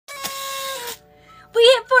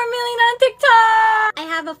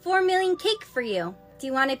have a 4 million cake for you. Do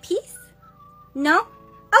you want a piece? No?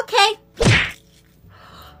 Okay.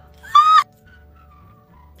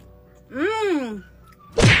 Mmm.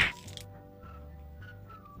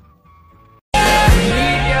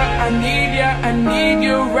 I need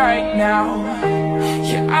you right now.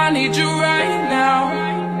 Yeah, I need you right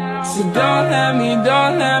now. So don't let me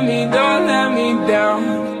down. I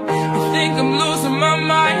think I'm losing my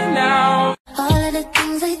mind now. All of the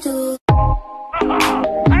things I do.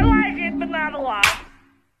 I like it, but not a lot.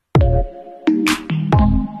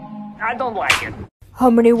 I don't like it. How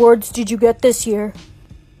many words did you get this year?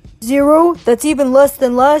 0? That's even less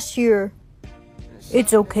than last year.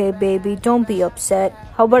 It's okay, baby. Don't be upset.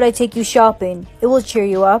 How about I take you shopping? It will cheer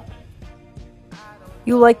you up.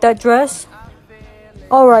 You like that dress?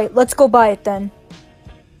 Alright, let's go buy it then.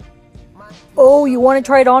 Oh, you want to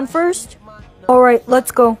try it on first? Alright,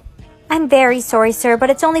 let's go. I'm very sorry, sir, but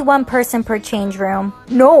it's only one person per change room.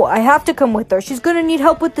 No, I have to come with her. She's gonna need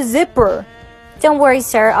help with the zipper. Don't worry,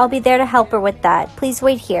 sir. I'll be there to help her with that. Please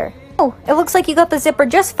wait here. Oh, it looks like you got the zipper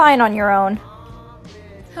just fine on your own.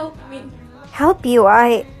 Help me. Help you?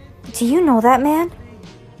 Do you know that man?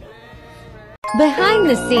 Behind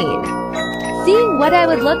the scenes. Seeing what I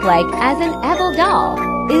would look like as an Evil doll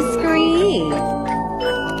is screed.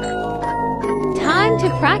 Time to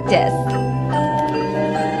practice.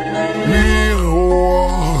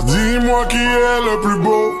 Miroir, dis-moi qui est le plus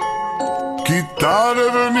beau, qui t'a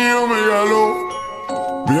devenir mégalo.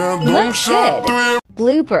 Viens donc Looks good. chatouiller.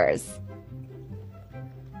 Bloopers.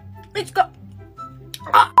 Let's go.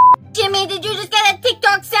 Jimmy, did you just get a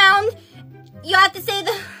TikTok sound? You have to say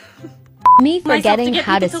the... Me forgetting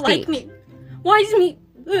how to speak. Like me. Why is me...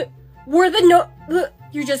 We're the no...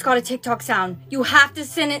 You just got a TikTok sound. You have to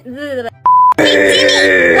send it... Hey,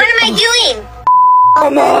 Jimmy! What am I doing?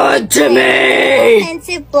 Come on, Timmy!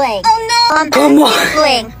 Offensive blank. Oh no! Come on!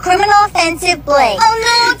 Blank. Criminal offensive blank. Oh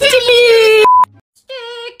no, Timmy!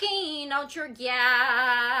 Sticking out your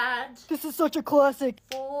gat. This is such a classic.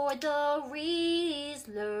 For the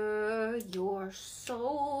Riesler, you're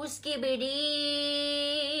so skibbity.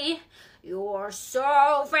 You're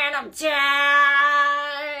so phantom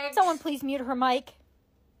tech. Someone please mute her mic.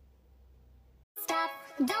 Stop,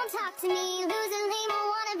 don't talk to me. Losing me,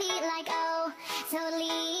 wanna be like, oh,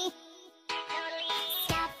 totally.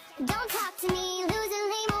 Stop, don't talk to me. Losing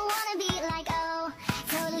me, wanna be like, oh,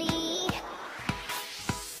 totally.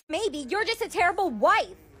 Maybe you're just a terrible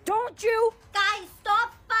wife, don't you? Guys,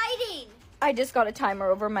 stop fighting! I just got a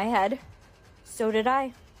timer over my head. So did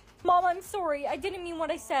I. Mom, I'm sorry. I didn't mean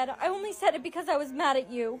what I said. I only said it because I was mad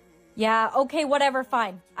at you. Yeah, okay, whatever,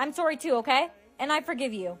 fine. I'm sorry too, okay? And I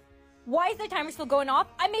forgive you. Why is the timer still going off?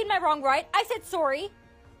 I made my wrong right. I said sorry.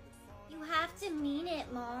 You have to mean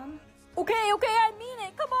it, Mom. Okay, I mean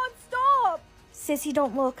it. Come on, stop. Sissy,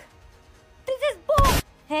 don't look. This is bull.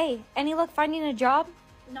 Hey, any luck finding a job?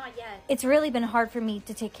 Not yet. It's really been hard for me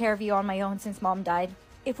to take care of you on my own since Mom died.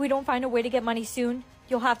 If we don't find a way to get money soon,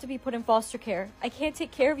 you'll have to be put in foster care. I can't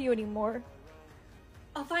take care of you anymore.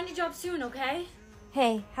 I'll find a job soon, okay?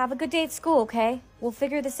 Hey, have a good day at school, okay? We'll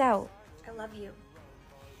figure this out. I love you.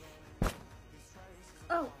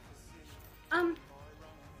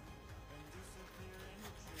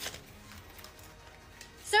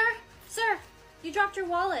 Sir, you dropped your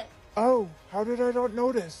wallet. Oh, how did I not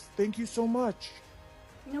notice? Thank you so much.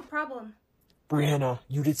 No problem. Brianna,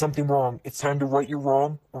 you did something wrong. It's time to right your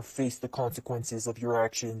wrong or face the consequences of your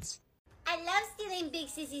actions. I love stealing Big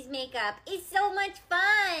Sissy's makeup. It's so much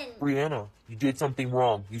fun. Brianna, you did something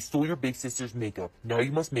wrong. You stole your big sister's makeup. Now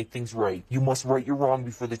you must make things right. You must right your wrong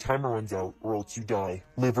before the timer runs out, or else you die.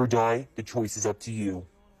 Live or die, the choice is up to you.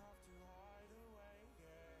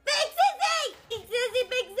 Big Sissy! Big Sissy,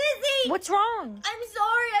 Big Sissy! What's wrong? I'm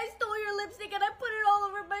sorry. I stole your lipstick and I put it all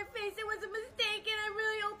over my face. It was a mistake and I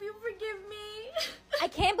really hope you forgive me. I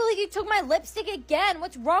can't believe you took my lipstick again.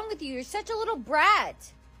 What's wrong with you? You're such a little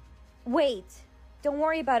brat. Wait. Don't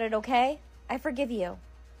worry about it, okay? I forgive you.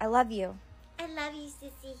 I love you. I love you,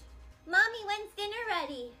 Sissy. Mommy, when's dinner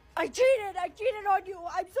ready? I cheated on you.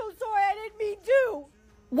 I'm so sorry. I didn't mean to.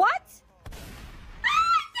 What?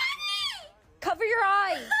 Daddy! Cover your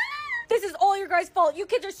eyes. This is all your guys' fault. You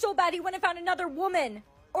kids are so bad he went and found another woman.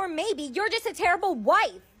 Or maybe you're just a terrible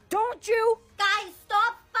wife. Don't you? Guys,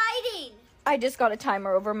 stop fighting! I just got a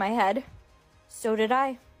timer over my head. So did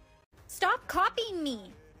I. Stop copying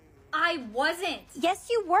me. I wasn't. Yes,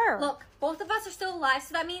 you were. Look, both of us are still alive,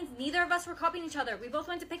 so that means neither of us were copying each other. We both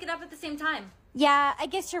went to pick it up at the same time. Yeah, I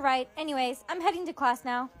guess you're right. Anyways, I'm heading to class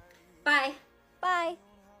now. Bye. Bye.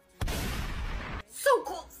 So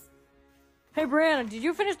close. Hey, Brianna, did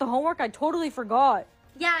you finish the homework? I totally forgot.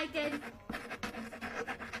 Yeah, I did.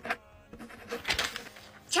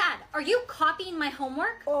 Are you copying my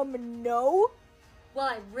homework? No. Well,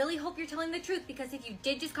 I really hope you're telling the truth, because if you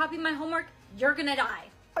did just copy my homework, you're gonna die.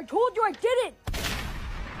 I told you I didn't.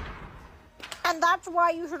 And that's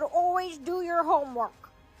why you should always do your homework.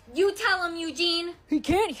 You tell him, Eugene. He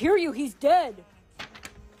can't hear you, he's dead.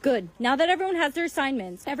 Good. Now that everyone has their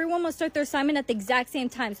assignments, everyone must start their assignment at the exact same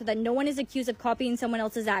time so that no one is accused of copying someone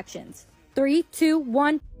else's actions. 3, 2,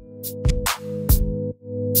 1.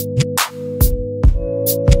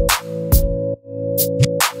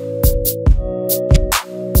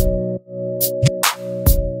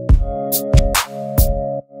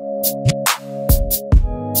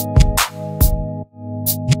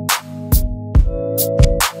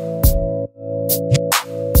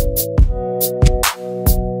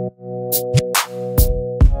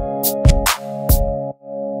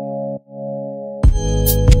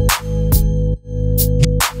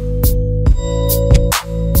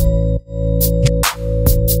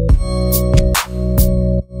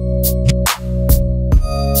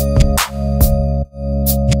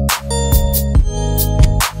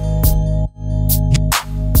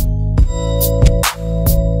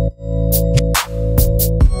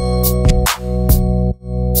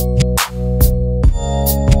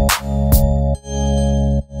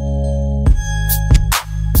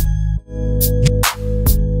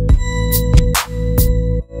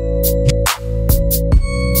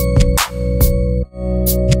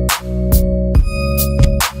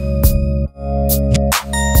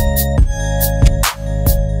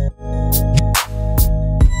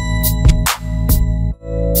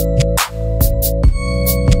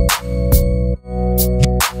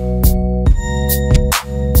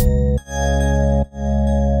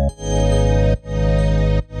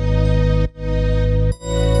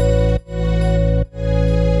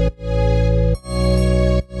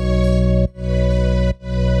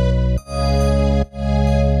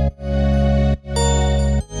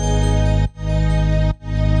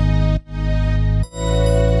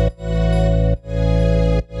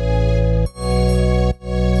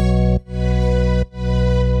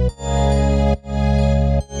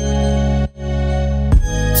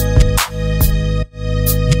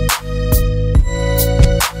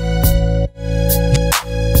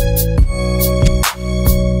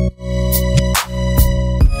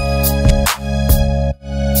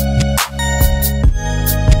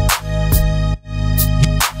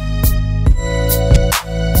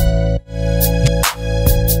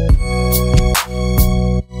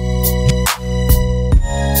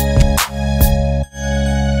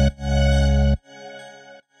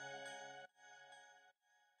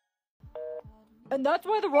 And that's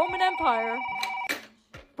why the Roman Empire...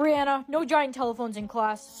 Brianna, no giant telephones in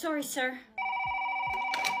class. Sorry, sir.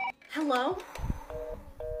 Hello?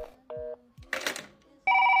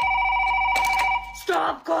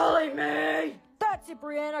 Stop calling me! That's it,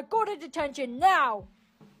 Brianna. Go to detention now!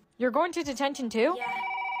 You're going to detention too? Yeah.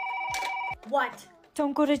 What?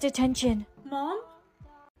 Don't go to detention. Mom?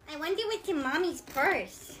 I wonder what's in Mommy's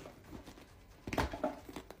purse.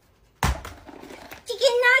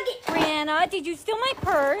 Chicken nugget! Brianna, did you steal my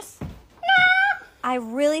purse? No! I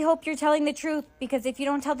really hope you're telling the truth, because if you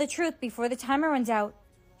don't tell the truth before the timer runs out,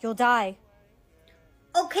 you'll die.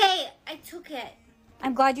 Okay, I took it.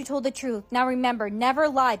 I'm glad you told the truth. Now remember, never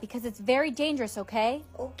lie, because it's very dangerous, okay?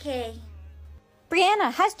 Okay.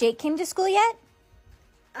 Brianna, has Jake came to school yet?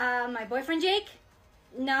 My boyfriend Jake?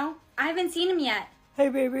 No, I haven't seen him yet. Hey,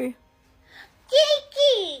 baby.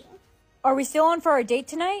 Jakey! Are we still on for our date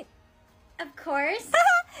tonight? Of course.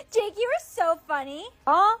 Jake, you were so funny.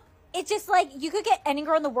 It's just like you could get any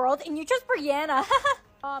girl in the world and you chose Brianna.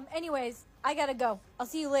 Anyways, I gotta go. I'll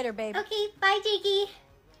see you later, babe. Okay, bye, Jakey.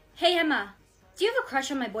 Hey, Emma. Do you have a crush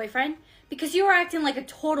on my boyfriend? Because you were acting like a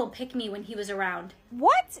total pick-me when he was around.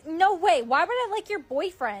 What? No way. Why would I like your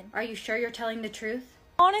boyfriend? Are you sure you're telling the truth?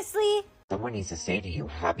 Honestly? Someone needs to say to you,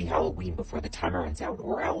 Happy Halloween before the timer runs out,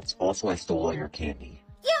 or else. Also, I stole all your candy.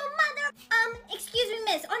 Yo, mother! Excuse me,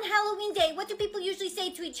 miss. On Halloween Day, what do people usually say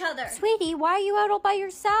to each other? Sweetie, why are you out all by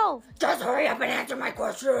yourself? Just hurry up and answer my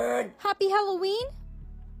question. Happy Halloween?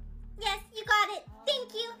 Yes, you got it.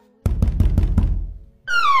 Thank you.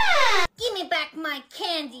 Give me back my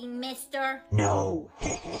candy, mister. No.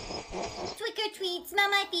 Trick or treat, smell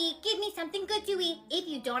my feet, give me something good to eat. If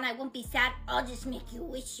you don't, I won't be sad. I'll just make you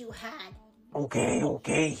wish you had.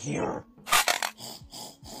 Okay, here.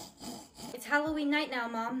 It's Halloween night now,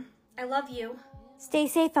 Mom. I love you. Stay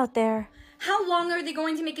safe out there. How long are they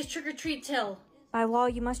going to make us trick or treat till? By law,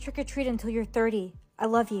 you must trick or treat until you're 30. I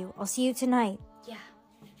love you. I'll see you tonight. Yeah.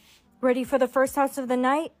 Ready for the first house of the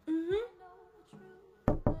night? Mm-hmm.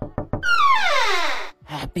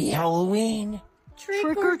 Happy Halloween.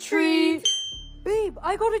 Trick or treat. Babe,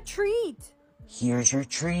 I got a treat. Here's your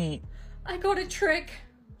treat. I got a trick.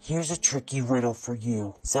 Here's a tricky riddle for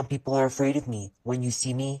you. Some people are afraid of me. When you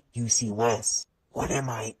see me, you see less. What am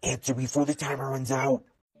I? Answer before the timer runs out.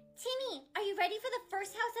 Timmy, are you ready for the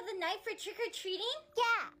first house of the night for trick-or-treating?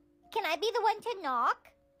 Yeah. Can I be the one to knock?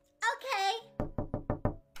 Okay.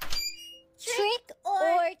 Trick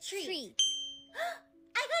or treat?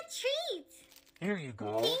 I got treats. Here you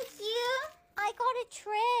go. Thank you. I got a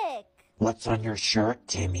trick. What's on your shirt,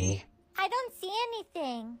 Timmy? I don't see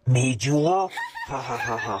anything. Made you look? Ha ha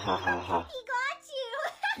ha ha ha ha ha. He got you.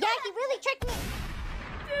 Yeah, he really tricked me.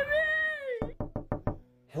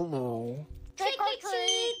 Hello. Trick or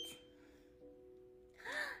treat.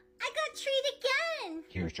 I got treat again.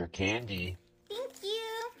 Here's your candy. Thank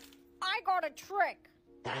you. I got a trick.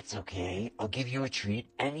 That's okay. I'll give you a treat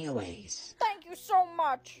anyways. Thank you so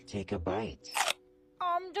much. Take a bite.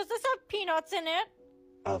 Does this have peanuts in it?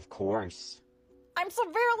 Of course. I'm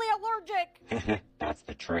severely allergic. That's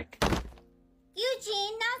the trick.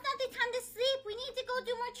 Eugene, now's not the time to sleep. We need to go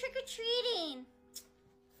do more trick-or-treating.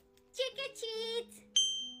 Trick-or-treat.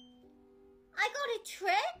 I got a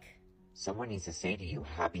trick? Someone needs to say to you,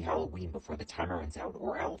 Happy Halloween before the timer runs out,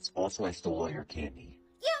 or else. Also, I stole all your candy.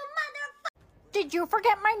 You motherfucker! Did you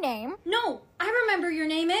forget my name? No, I remember your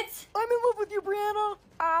name. It's... I'm in love with you, Brianna.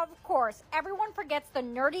 Of course, everyone forgets the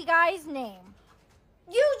nerdy guy's name.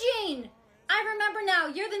 Eugene! I remember now.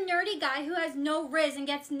 You're the nerdy guy who has no riz and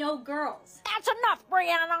gets no girls. That's enough,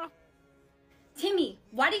 Brianna. Timmy,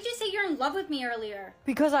 why did you say you're in love with me earlier?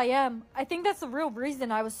 Because I am. I think that's the real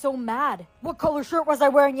reason I was so mad. What color shirt was I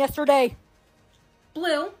wearing yesterday?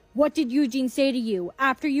 Blue? What did Eugene say to you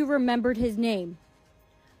after you remembered his name?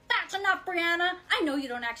 That's enough, Brianna. I know you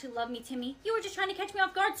don't actually love me, Timmy. You were just trying to catch me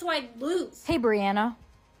off guard so I'd lose. Hey, Brianna.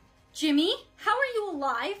 Jimmy, how are you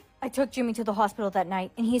alive? I took Jimmy to the hospital that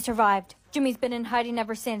night, and he survived. Jimmy's been in hiding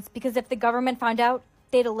ever since, because if the government found out,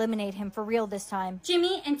 they'd eliminate him for real this time.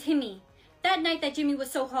 Jimmy and Timmy. That night that Jimmy was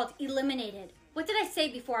so-called eliminated. What did I say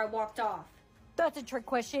before I walked off? That's a trick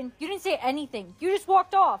question. You didn't say anything. You just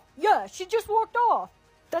walked off. Yeah, she just walked off.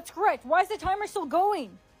 That's correct. Why is the timer still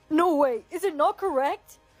going? No way. Is it not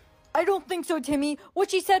correct? I don't think so, Timmy.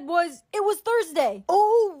 What she said was, it was Thursday.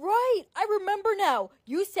 Oh, right. I remember now.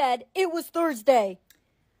 You said it was Thursday.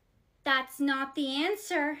 That's not the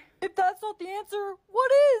answer. If that's not the answer,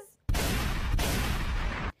 what is?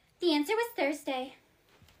 The answer was Thursday.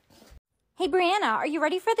 Hey, Brianna, are you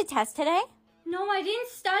ready for the test today? No, I didn't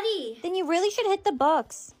study. Then you really should hit the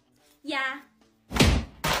books. Yeah.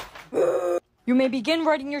 You may begin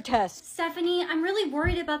writing your test. Stephanie, I'm really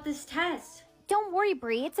worried about this test. Don't worry,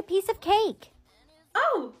 Bri. It's a piece of cake.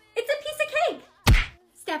 Oh, it's a piece of cake.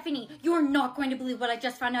 Stephanie, you're not going to believe what I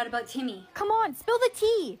just found out about Timmy. Come on, spill the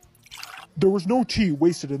tea. There was no tea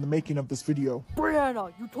wasted in the making of this video.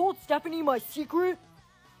 Brianna, you told Stephanie my secret?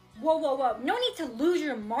 Whoa, whoa, whoa. No need to lose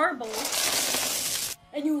your marbles.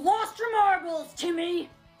 And you lost your marbles, Timmy.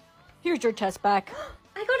 Here's your test back.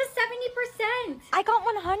 I got a 70%. I got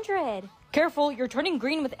 100. Careful, you're turning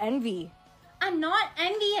green with envy. I'm not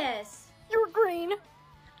envious. You're green.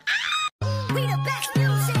 We the best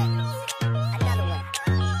music. Another one.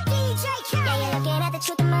 DJ Khaled. Yeah, you're looking at the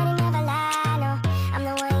truth, the money never lie. No, I'm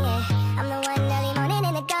the one, yeah. I'm the one early morning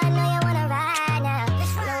in the gun. No, you wanna ride now.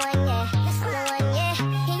 I'm the one, yeah. I'm the one, yeah.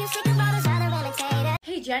 Hear you sick of all those other imitators.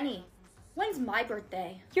 Hey, Jenny. When's my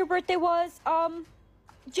birthday? Your birthday was,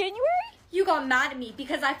 January? You got mad at me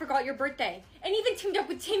because I forgot your birthday. And even teamed up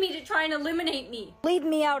with Timmy to try and eliminate me. Leave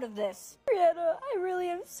me out of this. Brianna, I really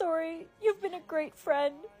am sorry. You've been a great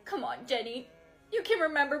friend. Come on, Jenny. You can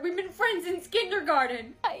remember we've been friends since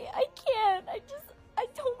kindergarten. I can't. I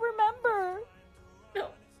don't remember. No.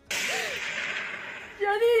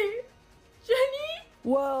 Jenny! Jenny!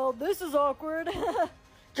 Well, this is awkward.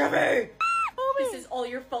 Jimmy! This is all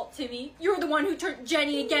your fault, Timmy. You're the one who turned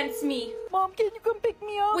Jenny against me. Mom, can you come pick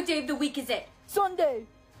me up? What day of the week is it? Sunday.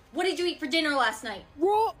 What did you eat for dinner last night?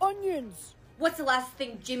 Raw onions. What's the last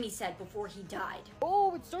thing Jimmy said before he died?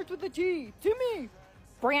 Oh, it starts with a T. Timmy.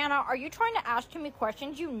 Brianna, are you trying to ask Timmy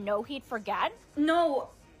questions you know he'd forget? No.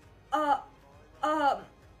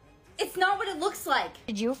 It's not what it looks like.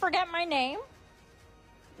 Did you forget my name?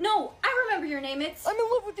 No, I remember your name. It's... I'm in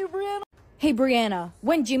love with you, Brianna. Hey, Brianna,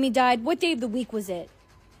 when Jimmy died, what day of the week was it?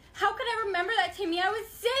 How could I remember that, Timmy? I was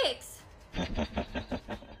 6.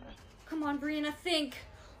 Come on, Brianna, think.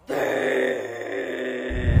 The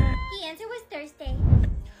answer was Thursday.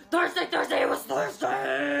 Thursday, it was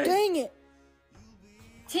Thursday! Dang it!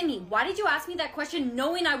 Timmy, why did you ask me that question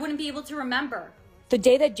knowing I wouldn't be able to remember? The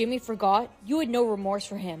day that Jimmy forgot, you had no remorse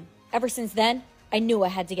for him. Ever since then, I knew I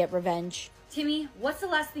had to get revenge. Timmy, what's the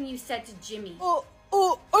last thing you said to Jimmy? I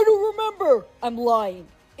don't remember. I'm lying.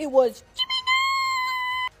 It was Jimmy.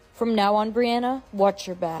 From now on, Brianna, watch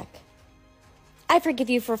your back. I forgive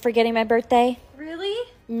you for forgetting my birthday. Really?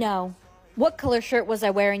 No. What color shirt was I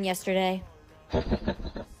wearing yesterday?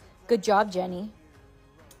 Good job, Jenny.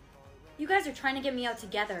 You guys are trying to get me out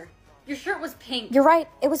together. Your shirt was pink. You're right.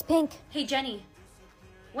 It was pink. Hey, Jenny.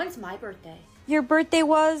 When's my birthday? Your birthday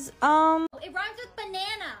was, It rhymes with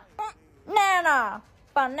banana. Nana.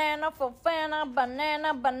 Banana for Fana.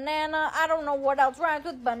 Banana, banana. I don't know what else rhymes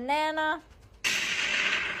with banana.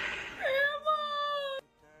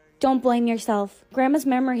 Don't blame yourself. Grandma's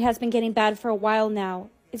memory has been getting bad for a while now.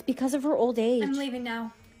 It's because of her old age. I'm leaving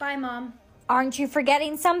now. Bye, Mom. Aren't you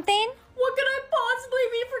forgetting something? What could I possibly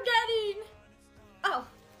be forgetting? Oh,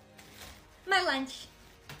 my lunch.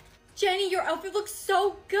 Jenny, your outfit looks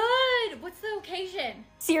so good. What's the occasion?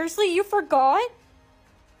 Seriously, you forgot?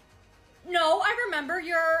 No, I remember.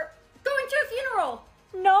 You're going to a funeral.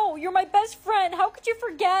 No, you're my best friend. How could you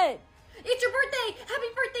forget? It's your birthday. Happy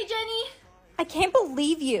birthday, Jenny. I can't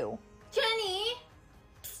believe you. Jenny.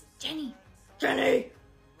 Psst, Jenny. Jenny!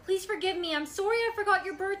 Please forgive me. I'm sorry I forgot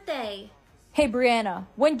your birthday. Hey, Brianna,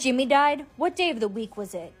 when Jimmy died, what day of the week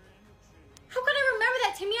was it? How could I remember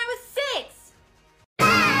that, Timmy? I was 6.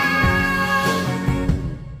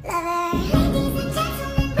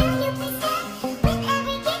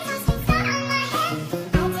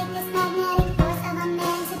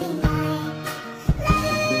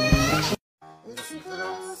 Listen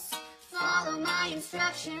close, follow my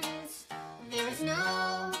instructions. There is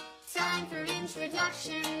no time for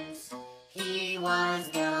introductions. He was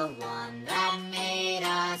the one that made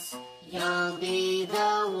us. You'll be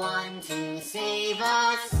the one to save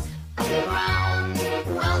us. Underground,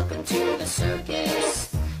 welcome to the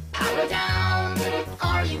circus. Power down,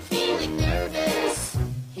 are you feeling nervous?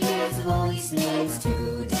 His voice needs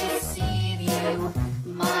to deceive you.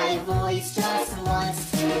 My voice just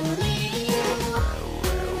wants to leave you.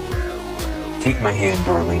 Take my hand,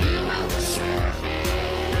 darling.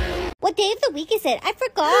 What day of the week is it? I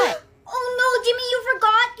forgot. Oh no, Jimmy, you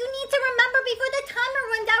forgot? You need to remember before the timer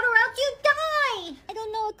runs out or else you die. I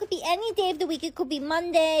don't know. It could be any day of the week. It could be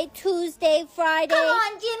Monday, Tuesday, Friday. Come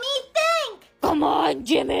on, Jimmy, think. Come on,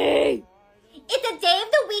 Jimmy! It's a day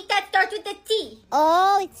of the week that starts with a T.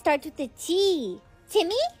 Oh, it starts with a T.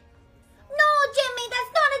 Timmy? No, Jimmy,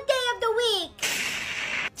 that's not a day of the week.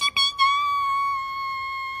 Jimmy, no!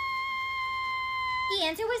 The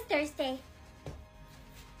answer was Thursday.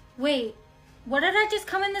 Wait, what did I just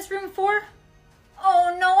come in this room for?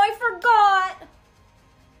 Oh no, I forgot.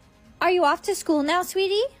 Are you off to school now,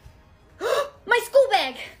 sweetie? My school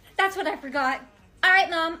bag. That's what I forgot. All right,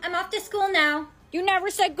 Mom, I'm off to school now. You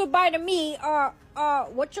never said goodbye to me.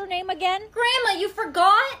 What's your name again? Grandma, you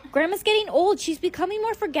forgot? Grandma's getting old. She's becoming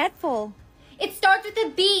more forgetful. It starts with a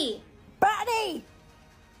B. Buddy!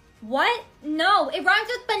 What? No, it rhymes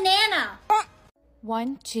with banana.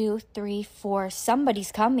 1, 2, 3, 4.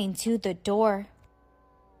 Somebody's coming to the door.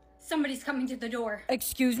 Somebody's coming to the door.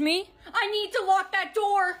 Excuse me? I need to lock that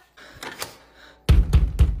door.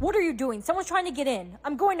 What are you doing? Someone's trying to get in.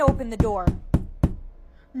 I'm going to open the door.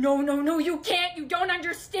 No, you can't. You don't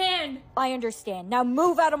understand. I understand. Now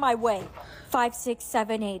move out of my way. 5, 6,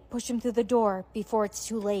 7, 8. Push him through the door before it's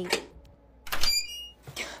too late.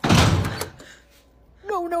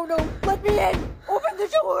 No. Let me in. Open the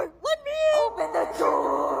door. Let me in. Open the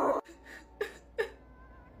door.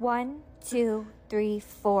 1, 2, 3,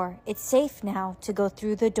 4. It's safe now to go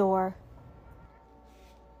through the door.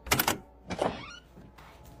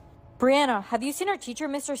 Brianna, have you seen our teacher,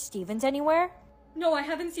 Mr. Stevens, anywhere? No, I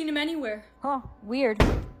haven't seen him anywhere. Huh, weird.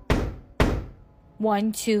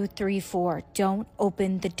 1, 2, 3, 4. Don't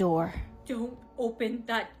open the door. Don't open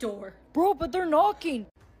that door. Bro, but they're knocking.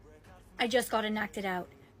 I just got enacted out.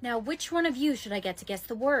 Now, which one of you should I get to guess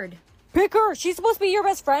the word? Pick her. She's supposed to be your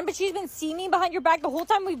best friend, but she's been scheming behind your back the whole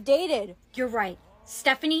time we've dated. You're right.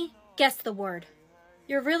 Stephanie, guess the word.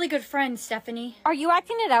 You're a really good friend, Stephanie. Are you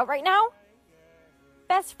acting it out right now?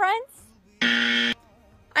 Best friends?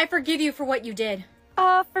 I forgive you for what you did.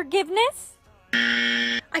 Forgiveness?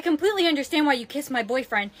 I completely understand why you kissed my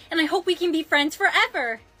boyfriend, and I hope we can be friends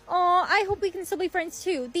forever. Aw, I hope we can still be friends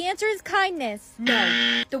too. The answer is kindness.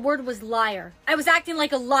 No, the word was liar. I was acting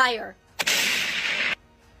like a liar.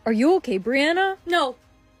 Are you okay, Brianna? No,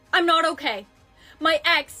 I'm not okay. My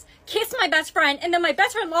ex kissed my best friend, and then my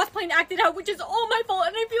best friend lost play and acted out, which is all my fault,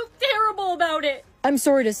 and I feel terrible about it. I'm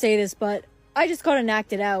sorry to say this, but I just got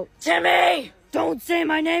enacted out. Timmy! Don't say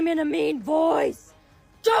my name in a mean voice.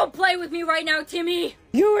 Don't play with me right now, Timmy.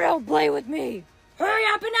 You don't play with me. Hurry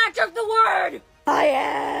up and act out the word. I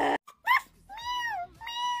am.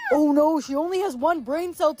 Oh no, she only has one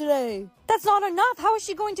brain cell today. That's not enough. How is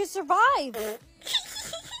she going to survive?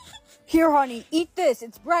 Here, honey, eat this.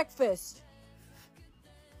 It's breakfast.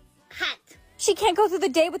 Hot. She can't go through the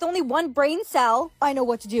day with only one brain cell. I know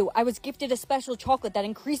what to do. I was gifted a special chocolate that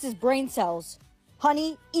increases brain cells.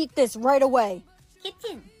 Honey, eat this right away.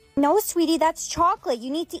 Kitchen. No, sweetie, that's chocolate.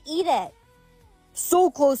 You need to eat it.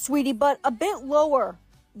 So close, sweetie, but a bit lower.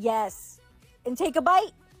 Yes. And take a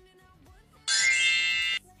bite.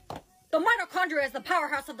 The mitochondria is the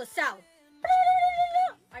powerhouse of the cell.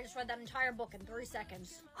 I just read that entire book in 3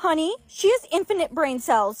 seconds. Honey, she has infinite brain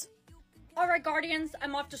cells. Alright, Guardians,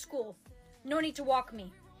 I'm off to school. No need to walk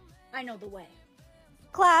me. I know the way.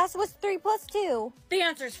 Class, what's 3 plus 2? The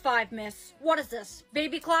answer's 5, miss. What is this?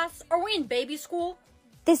 Baby class? Are we in baby school?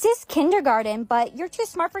 This is kindergarten, but you're too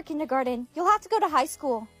smart for kindergarten. You'll have to go to high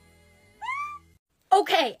school.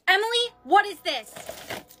 Okay, Emily, what is this?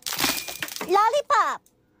 Lollipop.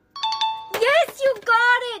 Yes, you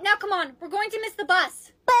got it! Now come on, we're going to miss the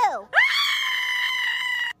bus. Boo.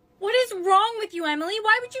 What is wrong with you, Emily?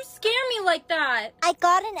 Why would you scare me like that? I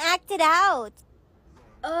got and acted out.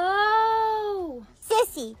 Oh.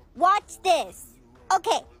 Sissy, watch this.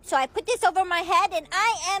 Okay, so I put this over my head and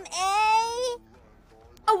I am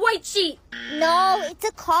a white sheet. No, it's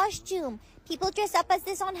a costume. People dress up as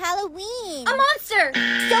this on Halloween. A monster.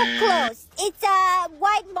 So close. It's a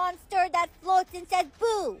white monster that floats and says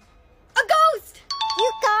boo. A ghost.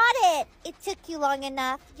 You got it. It took you long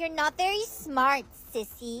enough. You're not very smart,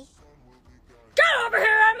 sissy. Get over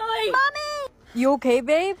here, Emily! Mommy! You okay,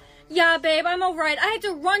 babe? Yeah, babe, I'm alright. I had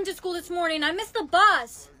to run to school this morning. I missed the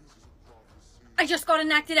bus. I just got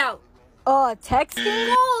enacted out. Texting?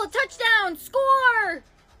 Goal! Touchdown! Score!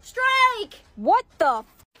 Strike! What the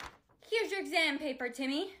Here's your exam paper,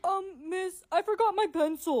 Timmy. Miss, I forgot my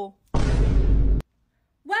pencil.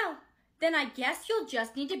 Well, then I guess you'll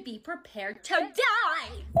just need to be prepared to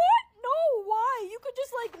die. What? No, why? You could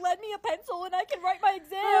just, lend me a pencil and I can write my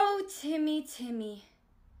exam. Oh, Timmy.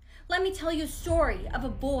 Let me tell you a story of a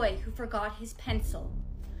boy who forgot his pencil.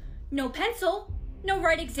 No pencil, no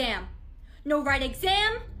right exam. No right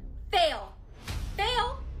exam, fail.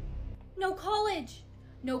 Fail, no college.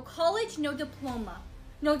 No college, no diploma.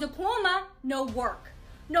 No diploma, no work.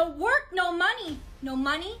 No work, no money. No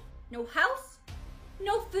money, no house,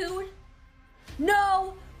 no food,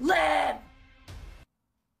 no live.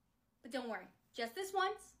 But don't worry, just this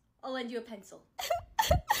once, I'll lend you a pencil.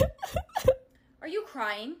 Are you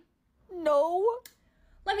crying? No.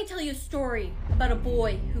 Let me tell you a story about a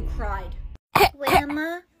boy who cried.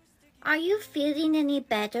 Grandma, are you feeling any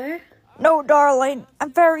better? No, darling.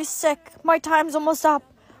 I'm very sick. My time's almost up.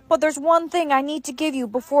 But there's one thing I need to give you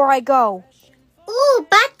before I go. Ooh,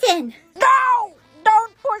 button. No!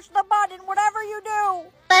 Don't push the button, whatever you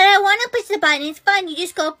do. But I want to push the button. It's fun. You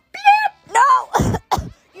just go blip. No!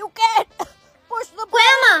 You can't push the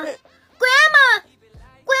button. Grandma,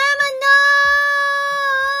 no!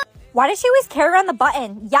 Why does she always carry around the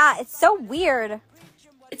button? Yeah, it's so weird.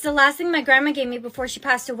 It's the last thing my grandma gave me before she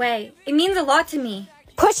passed away. It means a lot to me.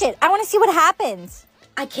 Push it. I want to see what happens.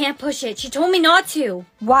 I can't push it. She told me not to.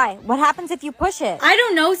 Why? What happens if you push it? I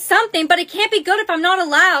don't know, something, but it can't be good if I'm not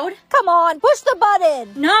allowed. Come on, push the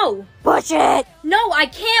button. No. Push it. No, I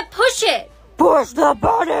can't push it. Push the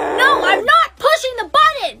button. No, I'm not pushing the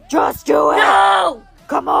button. Just do it. No.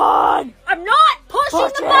 Come on. I'm not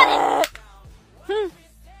pushing the button.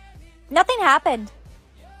 Nothing happened.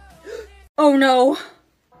 Oh no.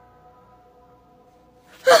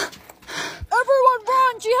 Everyone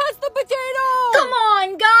run! She has the potato! Come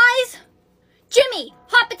on, guys! Jimmy,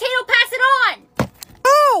 hot potato, pass it on!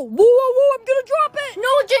 Oh! Whoa, I'm gonna drop it!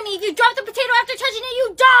 No, Jimmy, if you drop the potato after touching it,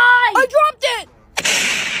 you die! I dropped it!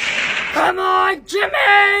 Come on,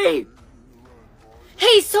 Jimmy!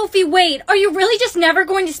 Hey, Sophie, wait. Are you really just never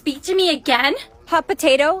going to speak to me again? Hot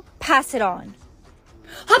potato, pass it on.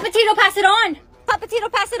 Hot potato, pass it on! Hot potato,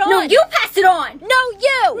 pass it on! No, you pass it on! No,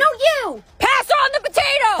 you! No, you! Pass on the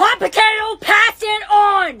potato! Hot potato, pass it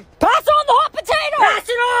on! Pass on the hot potato! Pass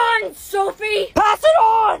it on, Sophie! Pass it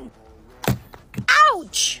on!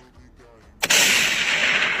 Ouch!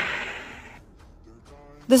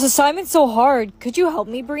 This assignment's so hard. Could you help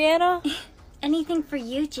me, Brianna? Anything for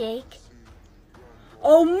you, Jake.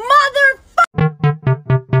 Oh, mother...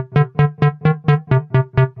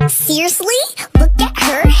 Seriously? Look at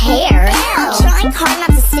her hair. I'm trying hard not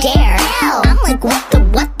to stare. I'm like, what the?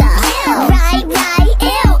 Right,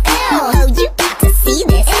 ew. Oh, you got to see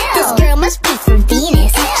this. This girl must be from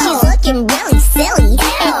Venus. She's looking really silly.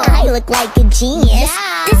 And I look like a genius.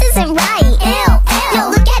 This isn't right. Ew. No,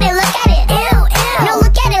 look at it. Ew. No,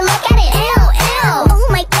 look at it. Ew. Oh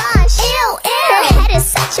my gosh. Ew. Her head is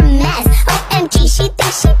such a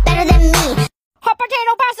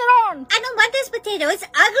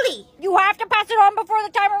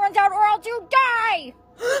out or else you die!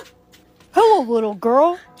 Hello, little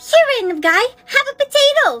girl. Here, random guy. Have a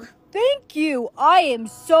potato. Thank you. I am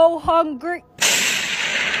so hungry.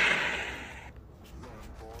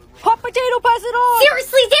 Hot potato, pass it on!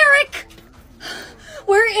 Seriously, Derek!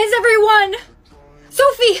 Where is everyone?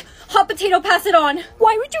 Sophie, hot potato, pass it on.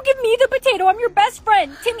 Why would you give me the potato? I'm your best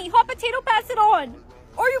friend. Timmy, hot potato, pass it on.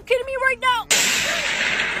 Are you kidding me right now?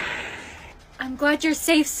 I'm glad you're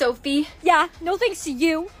safe, Sophie. Yeah, no thanks to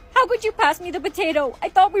you. How could you pass me the potato? I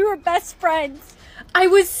thought we were best friends. I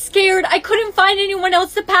was scared. I couldn't find anyone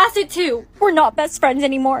else to pass it to. We're not best friends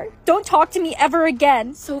anymore. Don't talk to me ever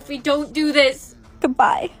again. Sophie, don't do this.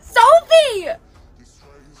 Goodbye. Sophie!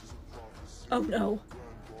 Oh no.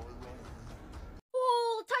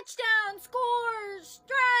 Oh, touchdown, score,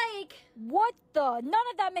 strike. What the? None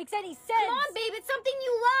of that makes any sense. Come on, babe, it's something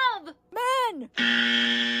you love.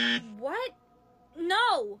 Man! What?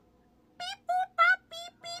 No. Beep, boop, bop,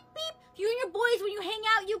 beep, beep, beep. You and your boys, when you hang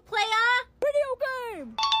out, you play a video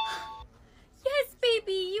game. Yes,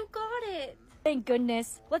 baby, you got it. Thank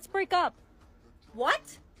goodness. Let's break up.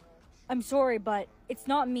 What? I'm sorry, but it's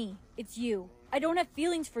not me. It's you. I don't have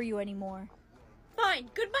feelings for you anymore. Fine.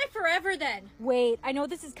 Goodbye forever then. Wait, I know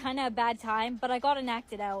this is kind of a bad time, but I gotta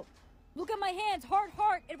act it out. Look at my hands. Heart,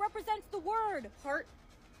 heart. It represents the word.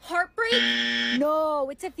 Heartbreak? No,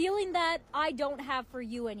 it's a feeling that I don't have for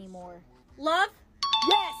you anymore. Love?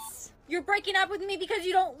 Yes! You're breaking up with me because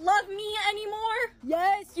you don't love me anymore?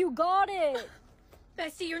 Yes, you got it.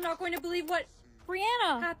 Bessie, you're not going to believe what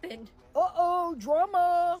Brianna happened. Uh-oh,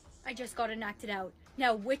 drama. I just got enacted out.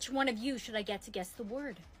 Now, which one of you should I get to guess the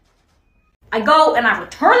word? I go and I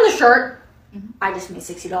return the shirt. I just made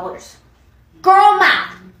 $60. Girl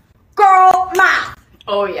math. Girl math.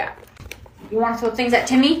 Oh, yeah. You want to throw things at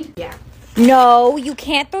Timmy? Yeah. No, you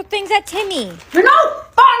can't throw things at Timmy. You're no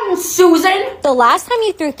fun, Susan. The last time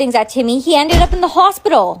you threw things at Timmy, he ended up in the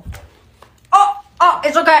hospital. Oh,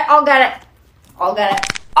 it's okay. I'll get it. I'll get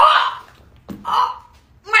it. Oh,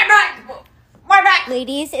 my back. My back.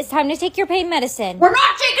 Ladies, it's time to take your pain medicine. We're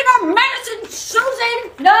not taking our medicine,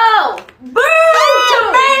 Susan. No. Boo!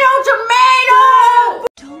 Tomato, tomato.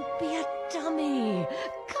 Don't be a dummy.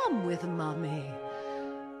 Come with mommy.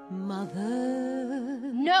 Mother.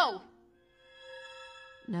 No.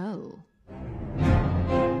 No.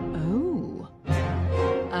 Oh.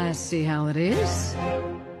 I see how it is.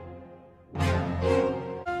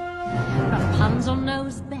 Rapunzel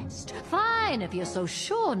knows best. Fine, if you're so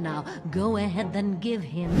sure now. Go ahead, then give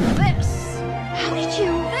him this. How did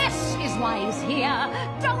you? This is why he's here.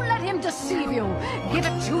 Don't let him deceive you. Give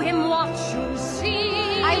it to him, watch you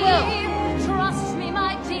see. I will. Trust me,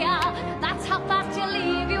 my dear. That's how fast he'll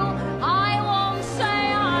leave you. I won't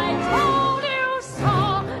say I told you so.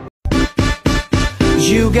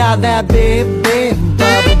 You got that big, big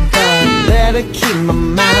bubble butt. Better keep my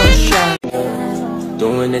mouth shut.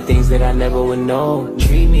 Doing the things that I never would know.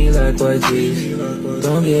 Treat me like what is.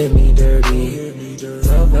 Don't get me dirty.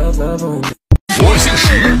 Love, love, love on me. 我姓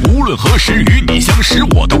石，无论何时与你相识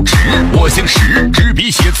我都值。我姓石，执笔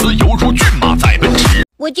写词犹如骏马在奔驰。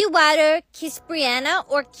 Would you rather kiss Brianna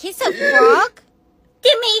or kiss a frog?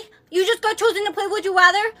 Timmy, you just got chosen to play Would You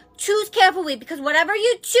Rather? Choose carefully, because whatever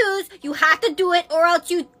you choose, you have to do it or else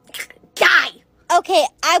you die. Okay,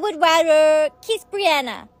 I would rather kiss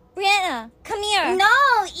Brianna. Brianna, come here. No,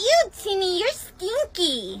 you, Timmy, you're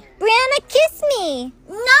stinky. Brianna, kiss me.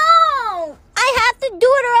 No! I have to do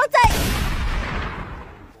it or else I...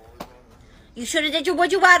 You should have did your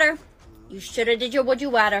Would You Rather. You should have did your Would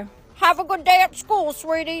You Rather. Have a good day at school,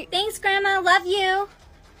 sweetie. Thanks, Grandma. Love you.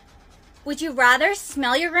 Would you rather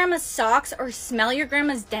smell your grandma's socks or smell your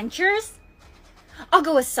grandma's dentures? I'll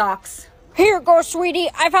go with socks. Here, go, sweetie.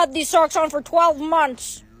 I've had these socks on for 12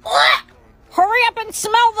 months. Hurry up and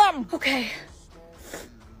smell them. Okay.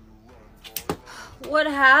 What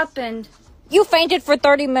happened? You fainted for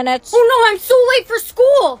 30 minutes. Oh no, I'm so late for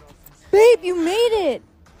school. Babe, you made it.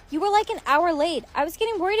 You were like an hour late. I was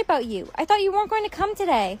getting worried about you. I thought you weren't going to come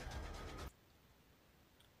today.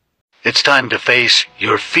 It's time to face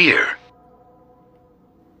your fear.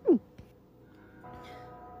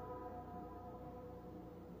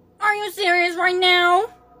 Are you serious right now?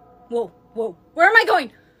 Whoa, whoa. Where am I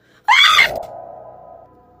going?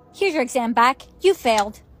 Here's your exam back. You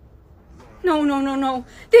failed. No.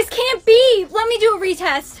 This can't be. Let me do a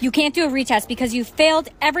retest. You can't do a retest because you failed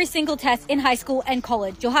every single test in high school and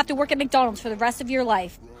college. You'll have to work at McDonald's for the rest of your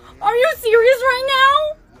life. Are you serious right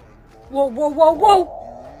now? Whoa.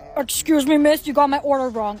 Excuse me, miss, you got my order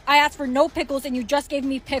wrong. I asked for no pickles and you just gave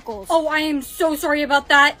me pickles. Oh, I am so sorry about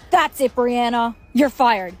that. That's it, Brianna. You're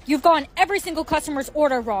fired. You've gotten every single customer's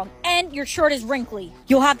order wrong, and your shirt is wrinkly.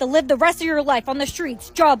 You'll have to live the rest of your life on the streets,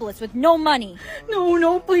 jobless, with no money.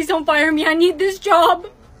 No, please don't fire me. I need this job.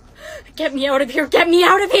 Get me out of here. Get me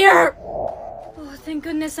out of here. Oh, thank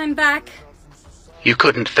goodness I'm back. You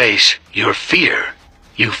couldn't face your fear.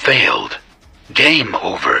 You failed. Game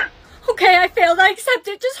over. Okay, I failed. I accept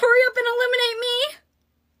it. Just hurry up and eliminate me.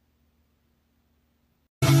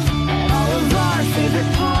 All of our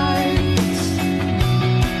favorite parts.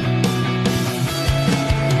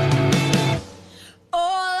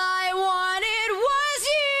 All I wanted was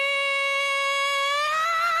you.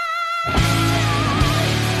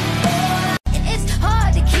 It's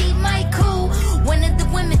hard to keep my cool. One of the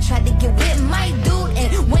women tried to get with my dude,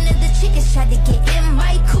 and one of the chickens tried to get in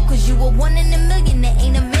my cool. Cause you were one in a million, there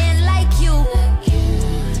ain't a man like you.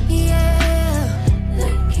 Yeah,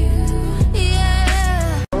 like you.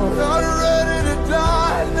 Yeah. Not ready to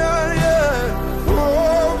die, not yet.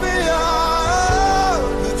 Pull me out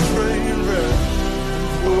the train wreck.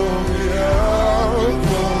 Pull me out,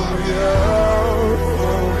 pull me out,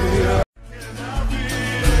 pull me out. I'll be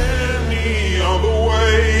any other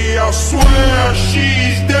way. I swear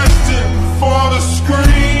she's destined for the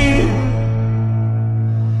screen.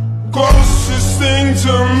 Closest thing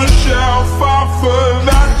to Michelle Pfeiffer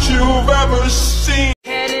that you've ever seen.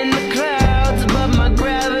 Head in the clouds above my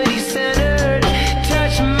gravity centered.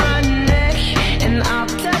 Touch my neck and I'll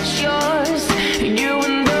touch yours. You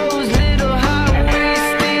and those little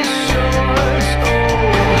high-waisted shorts.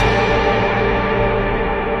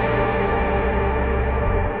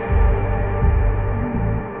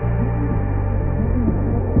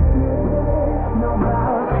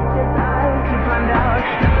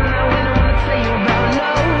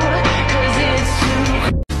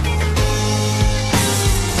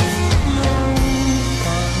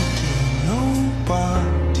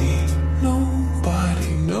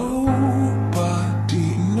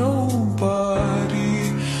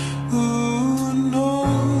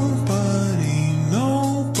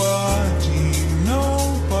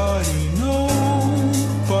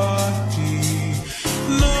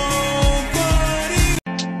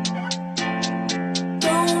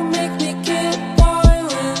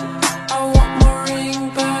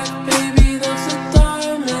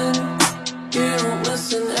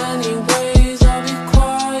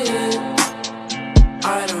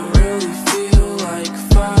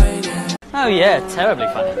 Oh yeah, terribly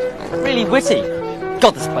funny. Really witty.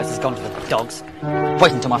 God, this place has gone to the dogs.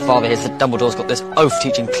 Wait until my father hears that Dumbledore's got this oath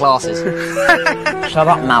teaching classes. Shut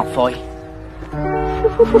up, Malfoy.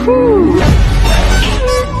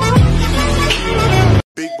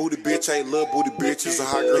 Big booty bitch ain't little booty bitch. It's a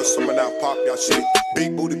hot girl summer now pop y'all shit.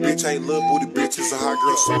 Big booty bitch ain't little booty bitch. It's a hot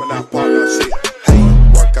girl summer now pop y'all shit. Hey,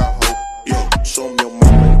 work out ho, yo, show me your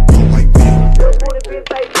mama go like me. Big booty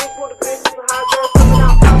bitch ain't big booty bitch. It's a hot girl summer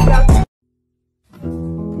now pop y'all shit.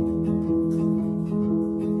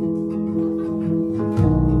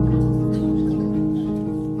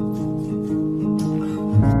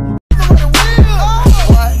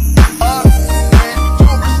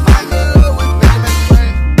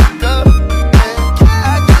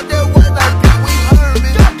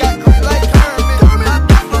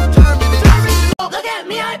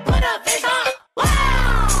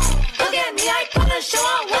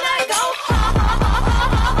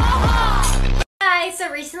 So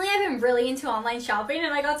recently I've been really into online shopping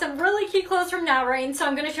and I got some really cute clothes from Now Rain, so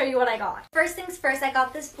I'm going to show you what I got. First things first, I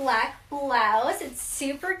got this black blouse. It's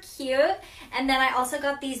super cute. And then I also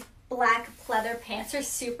got these black pleather pants. They're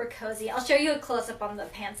super cozy. I'll show you a close-up on the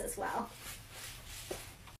pants as well.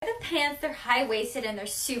 The pants, they're high-waisted and they're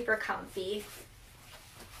super comfy.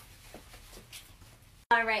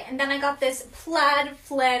 Alright, and then I got this plaid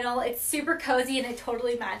flannel. It's super cozy and it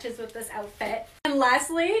totally matches with this outfit. And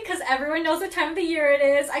lastly, because everyone knows what time of the year it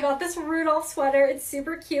is, I got this Rudolph sweater. It's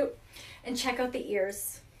super cute. And check out the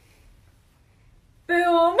ears.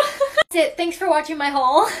 Boom! That's it. Thanks for watching my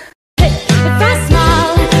haul. If I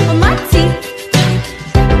smile on my teeth,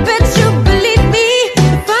 bet you believe me.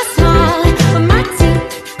 If I smile on my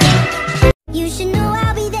teeth, You should know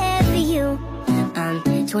I'll be there for you.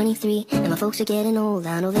 I'm 23 and my folks are getting old.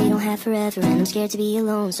 I know they don't have forever and I'm scared to be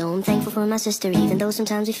alone. So I'm thankful for my sister, even though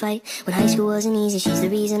sometimes we fight. When high school wasn't easy, she's the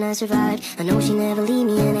reason I survived. I know she never leave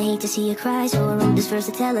me and I hate to see her cry. So I wrote this verse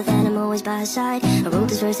to tell her that I'm always by her side. I wrote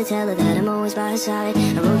this verse to tell her that I'm always by her side.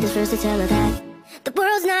 I wrote this verse to tell her that the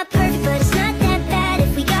world's not perfect, but it's not that bad.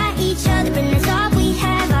 If we got each other and that's all we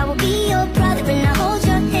have, I will be your brother and I'll hold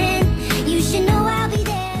your hand. You should know I'll be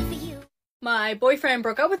there for you. My My boyfriend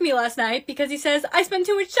broke up with me last night because he says I spend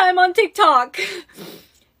too much time on TikTok.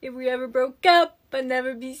 If we ever broke up, I'd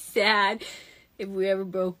never be sad. If we ever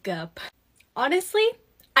broke up. Honestly,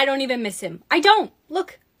 I don't even miss him. I don't.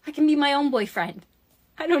 Look, I can be my own boyfriend.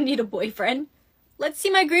 I don't need a boyfriend. Let's see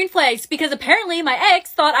my green flags, because apparently my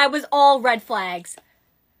ex thought I was all red flags.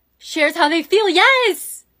 Shares how they feel.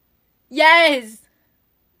 Yes! Yes!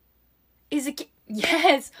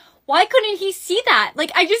 Yes! Why couldn't he see that?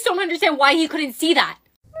 Like, I just don't understand why he couldn't see that.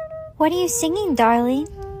 What are you singing, darling?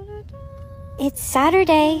 It's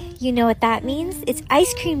Saturday. You know what that means? It's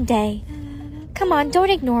ice cream day. Come on, don't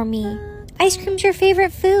ignore me. Ice cream's your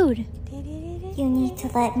favorite food. You need to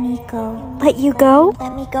let me go. Let you go?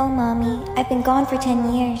 Let me go, Mommy. I've been gone for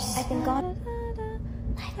 10 years. I've been gone.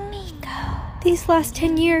 Let me go. These last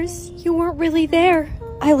 10 years, you weren't really there.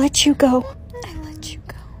 I let you go.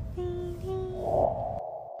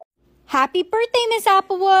 Happy birthday, Miss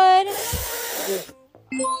Applewood!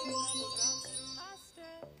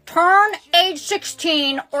 Turn age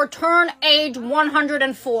 16 or turn age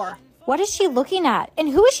 104. What is she looking at? And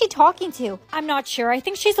who is she talking to? I'm not sure. I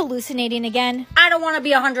think she's hallucinating again. I don't want to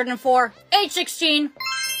be 104. Age 16.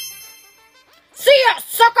 See ya,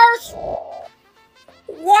 suckers!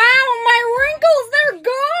 Wow, my wrinkles, they're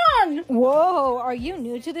gone! Whoa, are you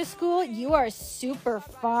new to this school? You are super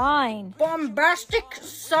fine. Bombastic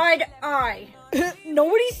side eye.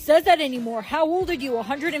 Nobody says that anymore. How old are you,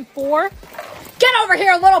 104? Get over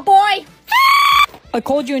here, little boy! I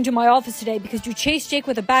called you into my office today because you chased Jake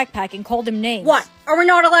with a backpack and called him names. What? Are we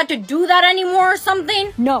not allowed to do that anymore or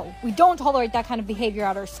something? No, we don't tolerate that kind of behavior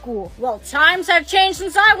at our school. Well, times have changed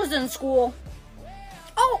since I was in school.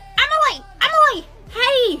 Oh, Emily! Emily!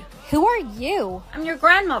 Hey! Who are you? I'm your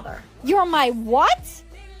grandmother. You're my what?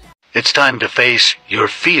 It's time to face your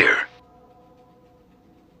fear.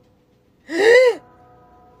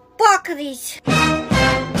 Broccoli's. Ah!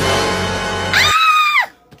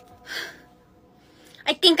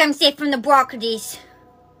 I think I'm safe from the broccoli's.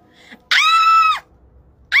 Ah!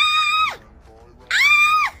 Ah!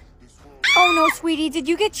 Ah! Oh no, sweetie, did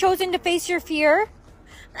you get chosen to face your fear?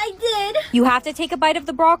 I did. You have to take a bite of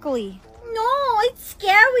the broccoli. No, it's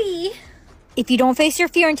scary. If you don't face your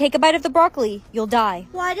fear and take a bite of the broccoli, you'll die.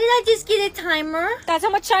 Why did I just get a timer? That's how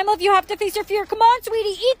much time left you have to face your fear. Come on,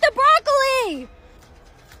 sweetie, eat the broccoli!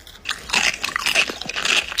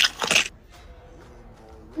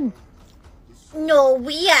 No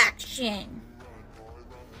reaction.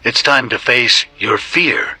 It's time to face your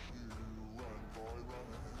fear.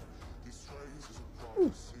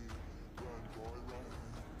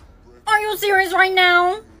 Are you serious right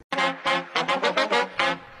now?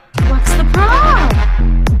 What's the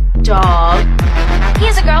problem? Dog. He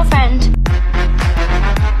has a girlfriend.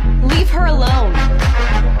 Leave her alone.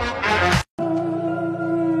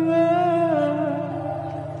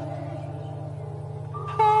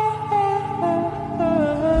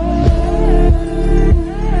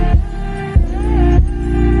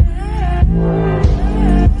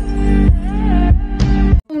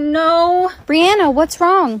 No. Brianna, what's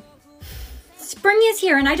wrong? Spring is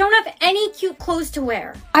here and I don't have any cute clothes to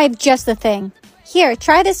wear. I have just the thing. Here,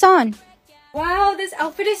 try this on. Wow, this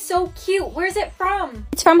outfit is so cute. Where's it from?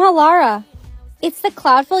 It's from Halara. It's the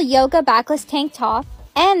Cloudful Yoga backless tank top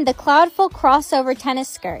and the Cloudful crossover tennis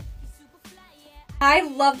skirt. I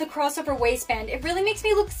love the crossover waistband. It really makes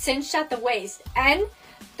me look cinched at the waist. And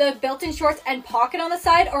the built-in shorts and pocket on the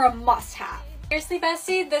side are a must-have. Seriously,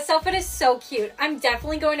 Bestie, this outfit is so cute. I'm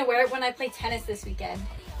definitely going to wear it when I play tennis this weekend.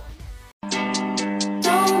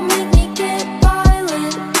 Don't make me get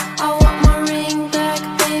violent. I want my ring back,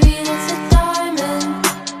 baby, that's a diamond.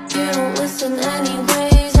 You don't listen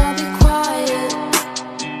anyways, I'll be quiet.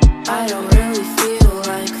 I don't really feel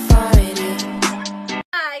like fighting.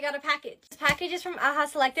 I got a package. This package is from Aha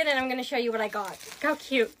Selected and I'm going to show you what I got. How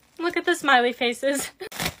cute. Look at the smiley faces.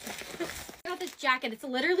 I got this jacket. It's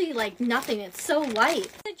literally like nothing. It's so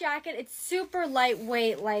light. The jacket, it's super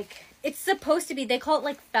lightweight. Like, it's supposed to be. They call it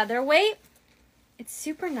like featherweight. It's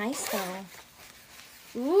super nice though.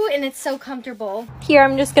 Ooh, and it's so comfortable. Here,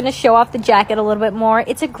 I'm just going to show off the jacket a little bit more.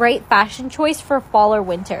 It's a great fashion choice for fall or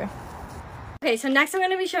winter. Okay, so next I'm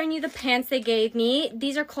going to be showing you the pants they gave me.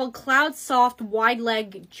 These are called Cloud Soft Wide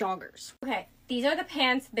Leg Joggers. Okay, these are the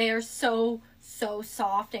pants. They are so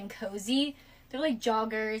soft and cozy. They're like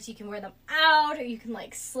joggers. You can wear them out or you can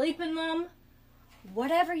like sleep in them.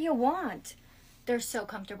 Whatever you want. They're so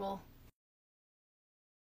comfortable.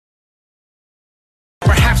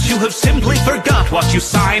 Perhaps you have simply forgot what you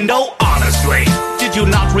signed. Oh, honestly, did you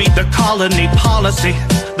not read the colony policy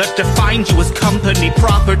that defined you as company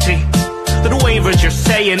property? that wavers your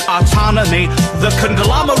say in autonomy. The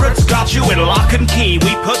conglomerate's got you in lock and key.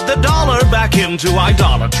 We put the dollar back into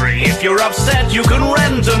idolatry. If you're upset, you can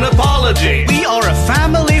rent an apology. We are a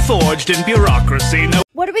family forged in bureaucracy. No.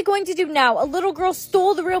 What are we going to do now? A little girl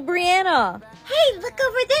stole the real Brianna. Hey, look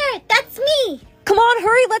over there. That's me. Come on,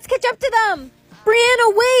 hurry. Let's catch up to them.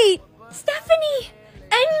 Brianna, wait. Stephanie!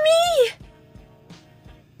 And me!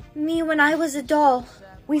 Me when I was a doll.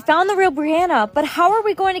 We found the real Brianna, but how are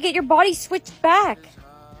we going to get your body switched back?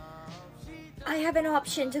 I have an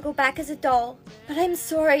option to go back as a doll, but I'm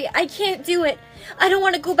sorry, I can't do it. I don't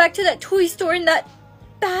want to go back to that toy store and that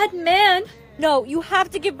bad man. No, you have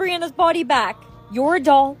to give Brianna's body back. You're a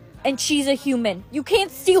doll, and she's a human. You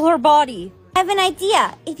can't steal her body. I have an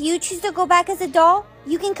idea. If you choose to go back as a doll,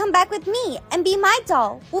 you can come back with me and be my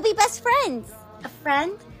doll. We'll be best friends. A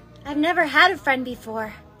friend? I've never had a friend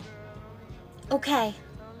before. Okay,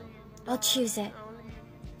 I'll choose it.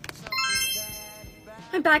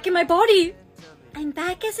 I'm back in my body. I'm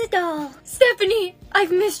back as a doll. Stephanie,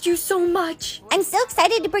 I've missed you so much. I'm so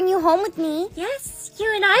excited to bring you home with me. Yes,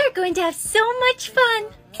 you and I are going to have so much fun.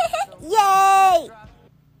 Yay!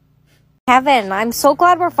 Kevin, I'm so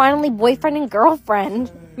glad we're finally boyfriend and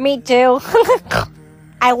girlfriend. Me too.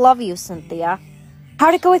 I love you, Cynthia.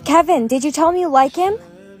 How'd it go with Kevin? Did you tell him you like him?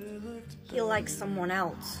 He likes someone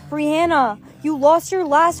else. Brianna, you lost your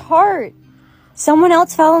last heart. Someone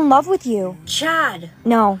else fell in love with you. Chad.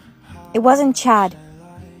 No, it wasn't Chad.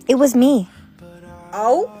 It was me.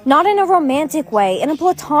 Oh? Not in a romantic way, in a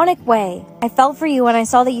platonic way. I felt for you when I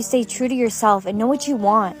saw that you stayed true to yourself and know what you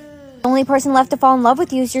want. The only person left to fall in love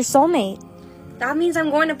with you is your soulmate. That means I'm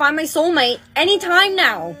going to find my soulmate anytime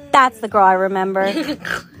now. That's the girl I remember.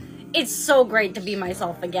 It's so great to be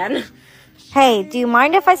myself again. Hey, do you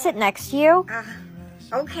mind if I sit next to you?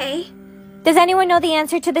 Okay. Does anyone know the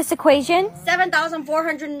answer to this equation?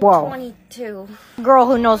 7,422. Girl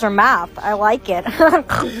who knows her math. I like it.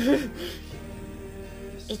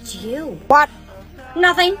 It's you. What?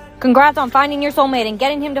 Nothing. Congrats on finding your soulmate and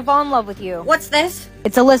getting him to fall in love with you. What's this?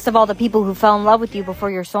 It's a list of all the people who fell in love with you before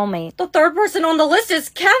your soulmate. The third person on the list is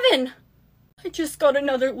Kevin. I just got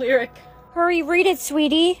another lyric. Hurry, read it,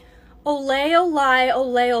 sweetie. Olay, olay,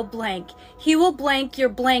 olay, o blank. He will blank your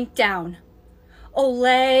blank down.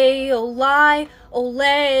 Olay, olay,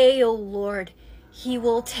 olay, o Lord. He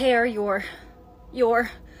will tear your...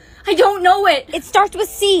 I don't know it. It starts with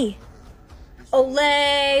C.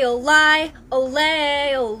 Olay, olay,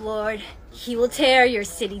 olay, o Lord. He will tear your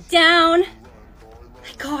city down.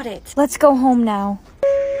 I got it. Let's go home now.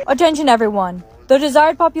 Attention everyone. The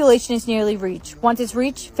desired population is nearly reached. Once it's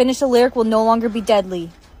reached, finish the lyric will no longer be deadly.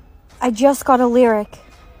 I just got a lyric.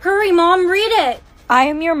 Hurry, Mom, read it. I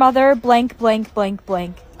am your mother, blank, blank, blank,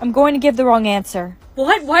 blank. I'm going to give the wrong answer.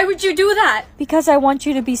 What? Why would you do that? Because I want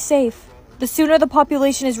you to be safe. The sooner the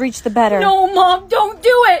population is reached, the better. No, Mom, don't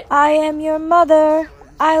do it. I am your mother.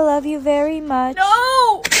 I love you very much.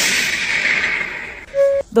 No!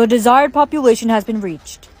 The desired population has been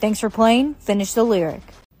reached. Thanks for playing. Finish the lyric.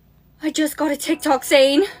 I just got a TikTok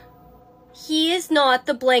saying, he is not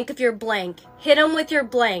the blank of your blank. Hit him with your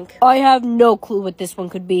blank. I have no clue what this one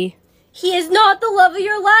could be. He is not the love of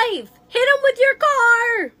your life. Hit him with your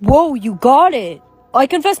car. Whoa, you got it. I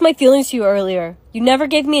confessed my feelings to you earlier. You never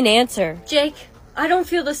gave me an answer. Jake, I don't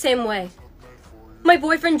feel the same way. My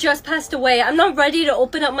boyfriend just passed away. I'm not ready to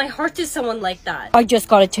open up my heart to someone like that. I just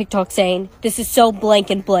got a TikTok saying, this is so blank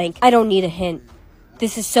and blank. I don't need a hint.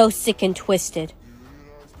 This is so sick and twisted.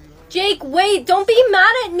 Jake, wait. Don't be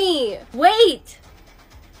mad at me. Wait.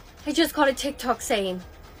 I just got a TikTok saying,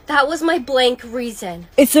 that was my blank reason.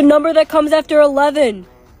 It's the number that comes after 11.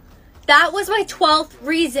 That was my 12th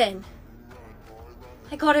reason.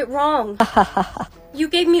 I got it wrong. You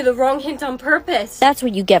gave me the wrong hint on purpose. That's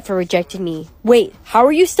what you get for rejecting me. Wait, how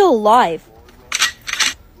are you still alive?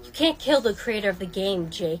 You can't kill the creator of the game,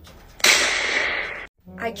 Jake.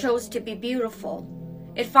 I chose to be beautiful.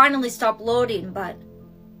 It finally stopped loading, but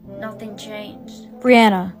nothing changed.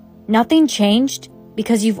 Brianna, nothing changed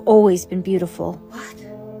because you've always been beautiful. What?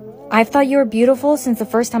 I've thought you were beautiful since the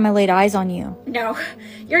first time I laid eyes on you. No,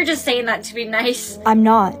 you're just saying that to be nice. I'm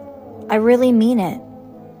not. I really mean it.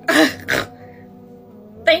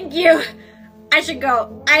 Thank you. I should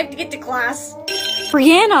go. I have to get to class.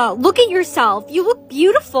 Brianna, look at yourself. You look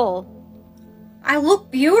beautiful. I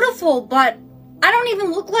look beautiful, but I don't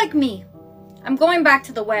even look like me. I'm going back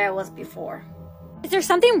to the way I was before. Is there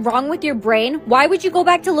something wrong with your brain? Why would you go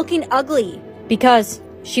back to looking ugly? Because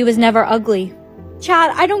she was never ugly.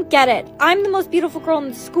 Chad, I don't get it. I'm the most beautiful girl in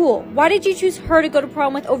the school. Why did you choose her to go to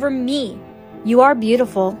prom with over me? You are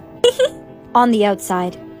beautiful. On the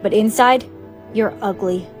outside. But inside, you're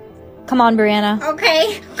ugly. Come on, Brianna.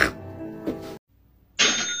 Okay.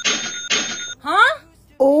 Huh?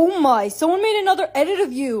 Oh my, someone made another edit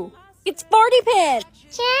of you. It's Farty Pants.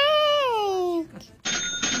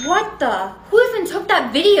 What the? Who even took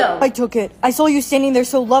that video? I took it. I saw you standing there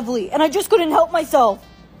so lovely, and I just couldn't help myself.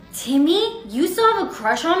 Timmy, you still have a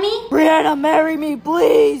crush on me? Brianna, marry me,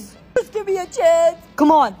 please. Just give me a chance.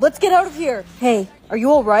 Come on, let's get out of here. Hey, are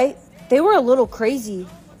you all right? They were a little crazy.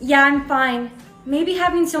 Yeah, I'm fine. Maybe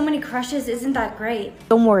having so many crushes isn't that great.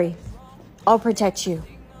 Don't worry. I'll protect you.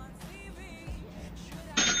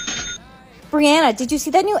 Brianna, did you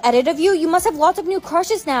see that new edit of you? You must have lots of new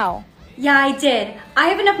crushes now. Yeah, I did. I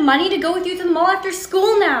have enough money to go with you to the mall after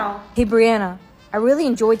school now. Hey, Brianna, I really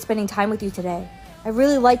enjoyed spending time with you today. I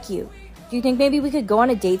really like you. Do you think maybe we could go on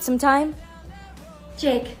a date sometime?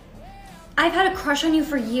 Jake, I've had a crush on you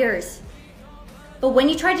for years. But when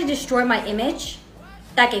you tried to destroy my image,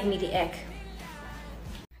 that gave me the ick.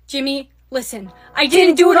 Jimmy, listen, I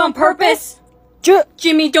didn't do it on purpose.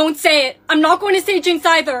 Jimmy, don't say it. I'm not going to say Jinx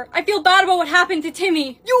either. I feel bad about what happened to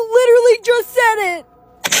Timmy. You literally just said it.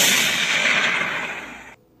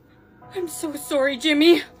 I'm so sorry,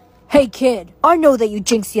 Jimmy. Hey, kid, I know that you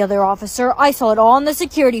jinxed the other officer. I saw it all in the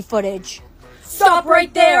security footage. Stop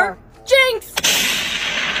right there. Jinx!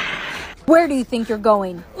 Where do you think you're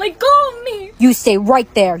going? Let go of me. You stay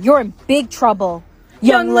right there. You're in big trouble.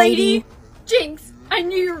 Young lady. Jinx, I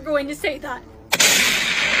knew you were going to say that.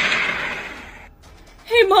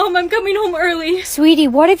 Hey, Mom, I'm coming home early. Sweetie,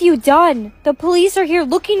 what have you done? The police are here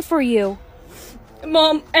looking for you.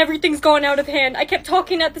 Mom, everything's gone out of hand. I kept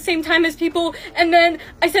talking at the same time as people, and then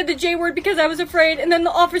I said the J word because I was afraid, and then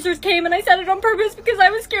the officers came and I said it on purpose because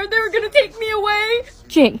I was scared they were gonna take me away.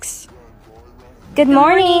 Jinx. Good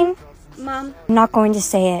morning. Mom. I'm not going to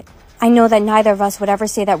say it. I know that neither of us would ever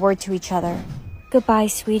say that word to each other. Goodbye,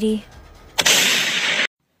 sweetie.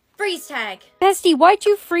 Freeze tag. Bestie, why'd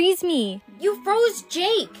you freeze me? You froze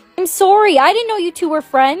Jake. I'm sorry. I didn't know you two were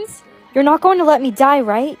friends. You're not going to let me die,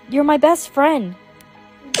 right? You're my best friend.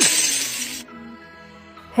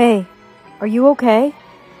 Hey, are you okay?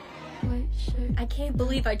 I can't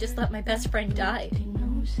believe I just let my best friend die.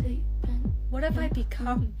 What have I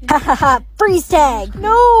become? Hahaha, freeze tag!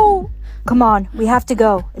 No! Come on, we have to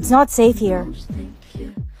go. It's not safe here.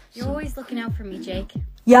 You're always looking out for me, Jake.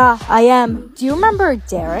 Yeah, I am. Do you remember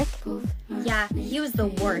Derek? Yeah, he was the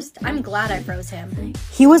worst. I'm glad I froze him.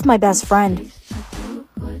 He was my best friend.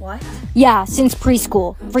 What? Yeah, since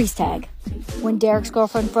preschool. Freeze tag. When Derek's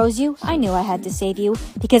girlfriend froze you, I knew I had to save you,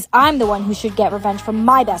 because I'm the one who should get revenge from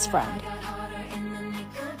my best friend.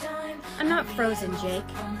 I'm not frozen, Jake.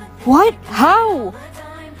 What? How?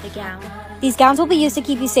 The gown. These gowns will be used to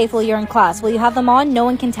keep you safe while you're in class. Will you have them on? No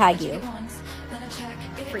one can tag you.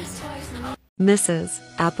 Freeze. Mrs.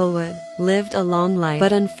 Applewood lived a long life,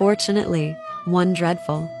 but unfortunately, one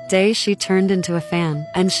dreadful day she turned into a fan,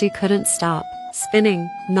 and she couldn't stop spinning.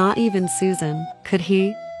 Not even Susan could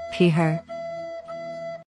pee her.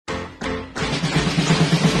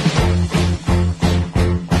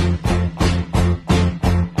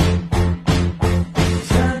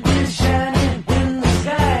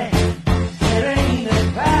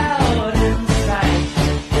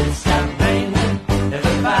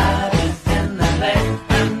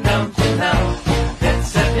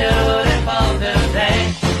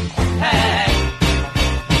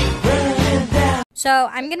 So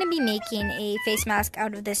I'm going to be making a face mask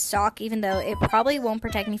out of this sock, even though it probably won't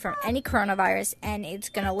protect me from any coronavirus, and it's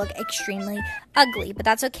going to look extremely ugly, but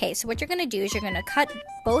that's okay. So what you're going to do is you're going to cut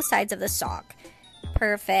both sides of the sock.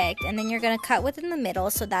 Perfect. And then you're going to cut within the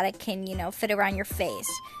middle so that it can, fit around your face.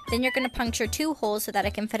 Then you're going to puncture 2 holes so that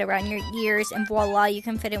it can fit around your ears, and voila, you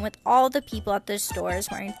can fit in with all the people at the stores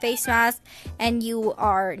wearing face masks, and you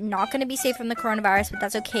are not going to be safe from the coronavirus, but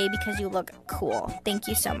that's okay because you look cool. Thank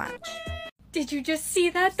you so much. Did you just see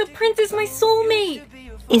that? The prince is my soulmate.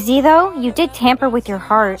 Is he though? You did tamper with your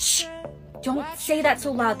heart. Shh! Don't say that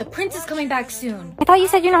so loud. The prince is coming back soon. I thought you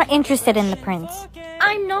said you're not interested in the prince.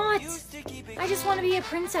 I'm not. I just want to be a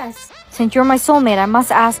princess. Since you're my soulmate, I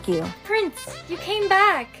must ask you. Prince, you came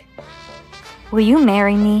back. Will you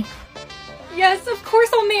marry me? Yes, of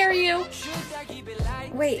course I'll marry you.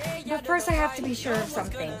 Wait, but first I have to be sure of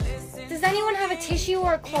something. Does anyone have a tissue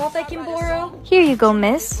or a cloth I can borrow? Here you go,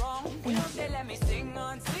 miss. Thank you.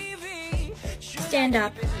 Stand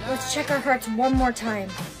up. Let's check our hearts one more time.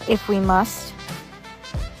 If we must.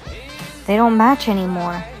 They don't match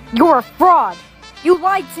anymore. You're a fraud! You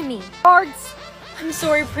lied to me! Guards! I'm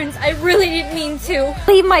sorry, Prince. I really didn't mean to.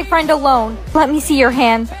 Leave my friend alone. Let me see your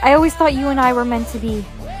hand. I always thought you and I were meant to be.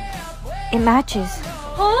 It matches.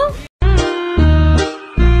 Huh?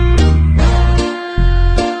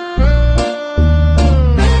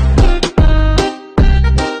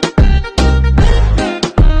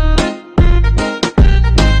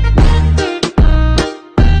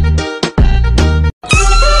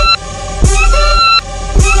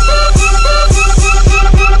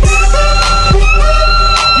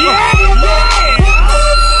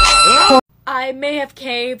 I may have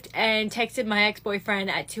caved and texted my ex-boyfriend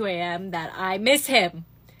at 2 a.m. that I miss him.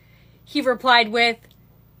 He replied with,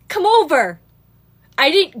 "Come over."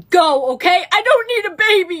 I didn't go, okay? I don't need a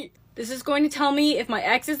baby. This is going to tell me if my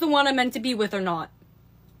ex is the one I'm meant to be with or not.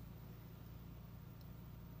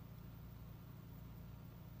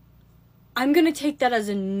 I'm gonna take that as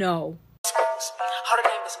a no. Her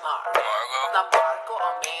name is Margo. Not Margo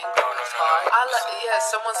or Mango. Yeah,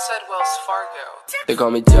 someone said Wells Fargo. They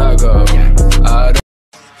call me Tiago. I don't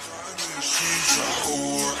She's a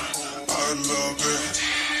whore. I love it.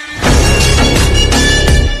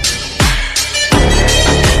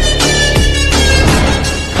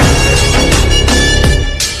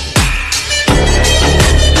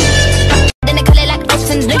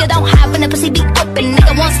 Nigga don't have when the pussy be open.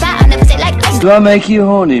 Nigga won't spot on the pussy like ice. Do I make you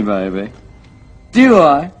horny, baby? Do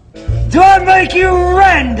I? Do I make you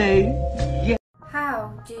randy? Yeah.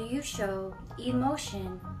 How do you show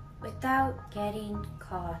emotion without getting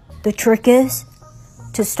caught? The trick is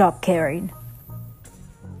to stop caring.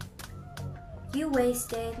 You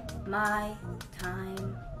wasted my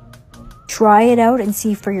time. Try it out and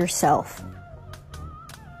see for yourself.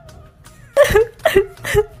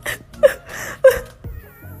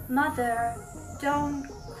 Mother, don't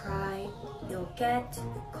cry. You'll get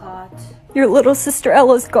caught. Your little sister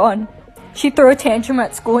Ella's gone. She threw a tantrum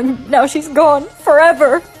at school and now she's gone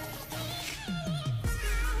forever.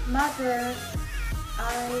 Mother,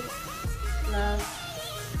 I love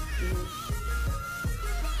you.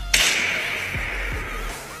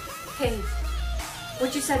 Hey,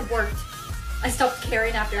 what you said worked. I stopped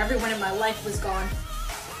caring after everyone in my life was gone.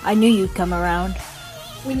 I knew you'd come around.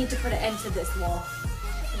 We need to put an end to this wall.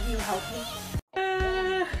 Will you help me?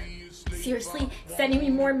 Seriously? Sending me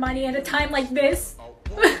more money at a time like this?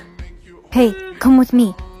 Hey, come with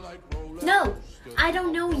me. No, I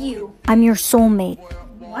don't know you. I'm your soulmate.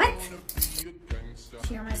 What?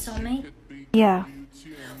 So you're my soulmate? Yeah,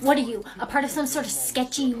 What are you, a part of some sort of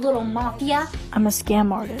sketchy little mafia? I'm a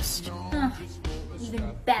scam artist.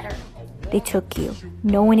 Even better. They took you,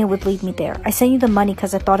 knowing it would lead me there. I sent you the money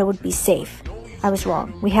because I thought it would be safe. I was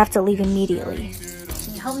wrong. We have to leave immediately.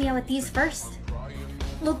 Can you help me out with these first?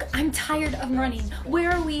 Look, I'm tired of running.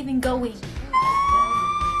 Where are we even going?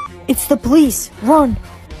 It's the police! Run!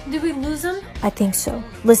 Did we lose them? I think so.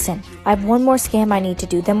 Listen, I have one more scam I need to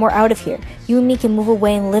do, then we're out of here. You and me can move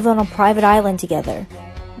away and live on a private island together.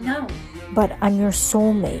 No. But I'm your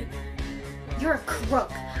soulmate. You're a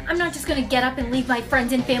crook. I'm not just gonna get up and leave my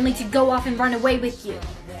friends and family to go off and run away with you.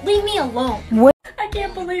 Leave me alone. What? I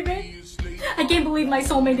can't believe it. I can't believe my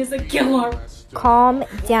soulmate is a killer. Calm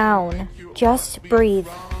down. Just breathe.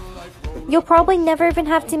 You'll probably never even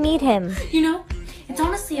have to meet him. You know, it's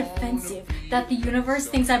honestly offensive that the universe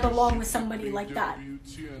thinks I belong with somebody like that.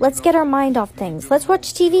 Let's get our mind off things. Let's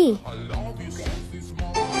watch TV.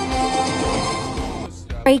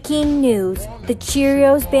 Breaking news. The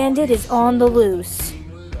Cheerios bandit is on the loose.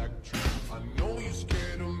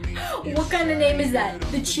 What kind of name is that?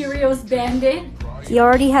 The Cheerios Bandit? He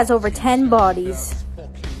already has over 10 bodies.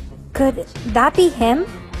 Could that be him?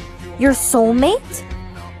 Your soulmate?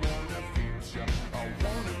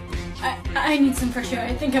 I need some fresh air.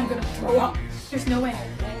 I think I'm gonna throw up. There's no way.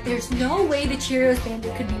 There's no way the Cheerios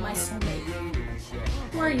Bandit could be my soulmate.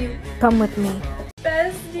 Where are you? Come with me.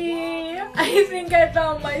 Bestie, I think I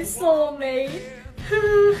found my soulmate.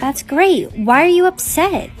 That's great. Why are you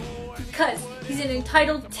upset? Because he's an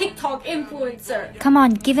entitled TikTok influencer. Come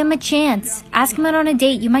on, give him a chance. Ask him out on a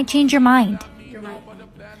date. You might change your mind. You're right.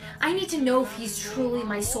 I need to know if he's truly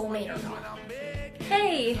my soulmate or not.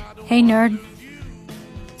 Hey. Hey, nerd.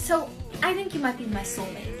 So, I think you might be my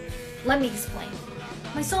soulmate. Let me explain.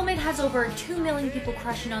 My soulmate has over 2 million people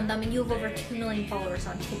crushing on them, and you have over 2 million followers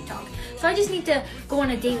on TikTok. So I just need to go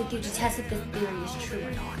on a date with you to test if this theory is true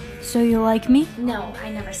or not. So you like me? No, I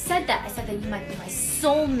never said that. I said that you might be my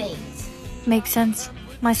soulmate. Makes sense.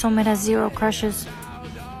 My soulmate has 0 crushes.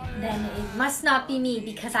 Then it must not be me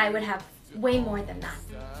because I would have way more than that.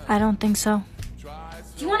 I don't think so. Do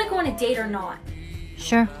you want to go on a date or not?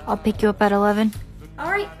 Sure, I'll pick you up at 11.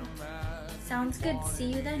 Alright. Sounds good.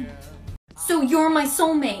 See you then. So you're my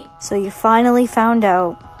soulmate. So you finally found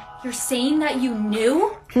out. You're saying that you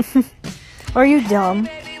knew? Are you dumb?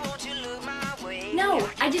 No,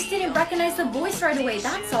 I just didn't recognize the voice right away,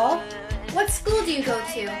 that's all. What school do you go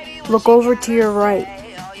to? Look over to your right.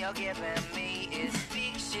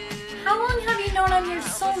 How long have you known I'm your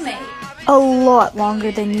soulmate? A lot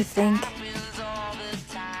longer than you think.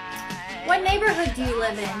 What neighborhood do you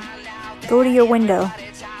live in? Go to your window.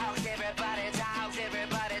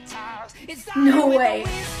 No way.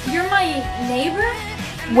 You're my neighbor?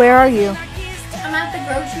 Where are you? I'm at the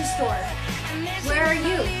grocery store. Where are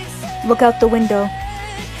you? Look out the window.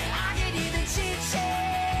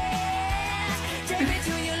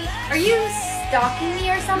 Are you stalking me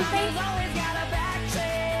or something?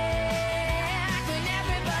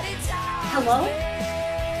 Hello?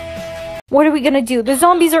 What are we gonna do? The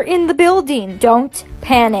zombies are in the building. Don't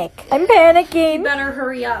panic. I'm panicking. You better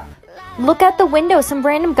hurry up. Look out the window. Some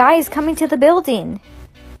random guy is coming to the building.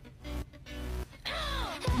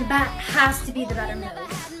 The bat has to be the better move.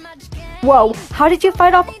 Whoa, how did you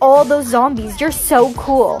fight off all those zombies? You're so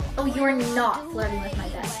cool. Oh, you're not flirting with my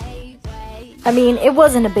bestie. I mean, it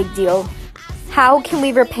wasn't a big deal. How can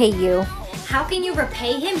we repay you? How can you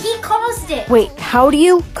repay him? He caused it. Wait, how do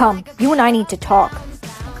you? Come, you and I need to talk.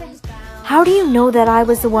 Okay. How do you know that I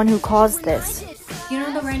was the one who caused this? You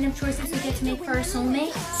know the random choices we get to make for our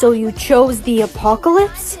soulmate? So you chose the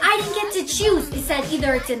apocalypse? I didn't get to choose. It said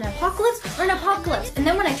either it's an apocalypse or an apocalypse. And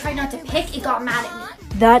then when I tried not to pick, it got mad at me.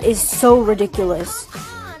 That is so ridiculous.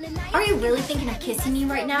 Are you really thinking of kissing me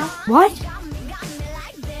right now? What?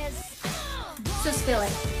 So spill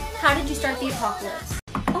it. How did you start the apocalypse?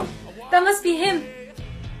 Oh, that must be him.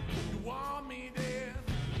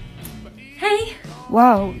 Hey.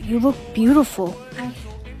 Wow, you look beautiful.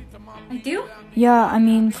 I do? Yeah, I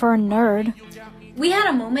mean, for a nerd. We had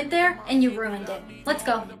a moment there, and you ruined it. Let's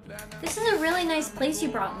go. This is a really nice place you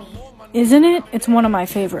brought me. Isn't it? It's one of my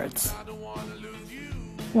favorites.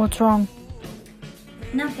 What's wrong?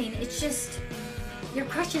 Nothing. It's just your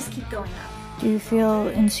crushes keep going up. Do you feel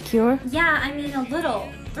insecure? Yeah, I mean a little.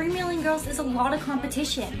 3 million girls is a lot of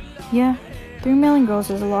competition. Yeah, 3 million girls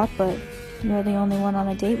is a lot, but you're the only one on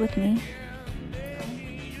a date with me.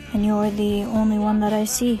 And you're the only one that I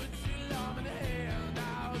see.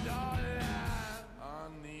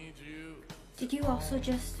 Did you also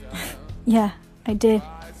just... Yeah, I did.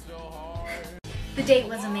 The date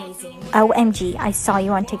was amazing. OMG, I saw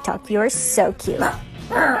you on TikTok. You're so cute.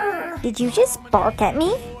 Did you just bark at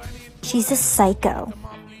me? She's a psycho.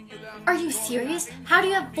 Are you serious? How do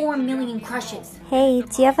you have 4 million crushes? Hey,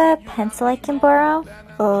 do you have a pencil I can borrow?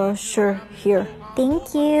 Sure, here.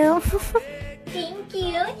 Thank you. Thank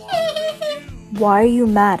you. Why are you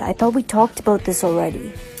mad? I thought we talked about this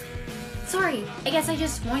already. Sorry, I guess I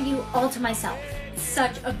just wanted you all to myself.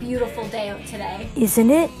 Such a beautiful day out today. Isn't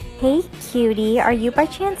it? Hey, cutie, are you by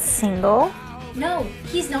chance single? No,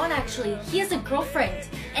 he's not actually. He has a girlfriend,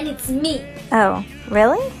 and it's me. Oh,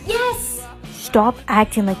 really? Yes! Stop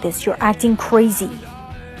acting like this. You're acting crazy.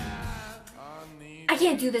 I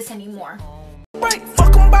can't do this anymore. Right,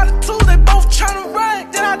 fuck 'em by the two, they both tryna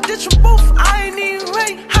ride. Then I ditch 'em both, I ain't even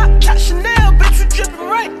right. Hot top Chanel, bitch, we drippin'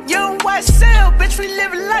 right. Young white cell, bitch, we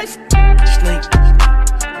living life. Snake.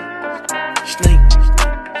 Snake.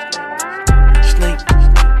 Snake.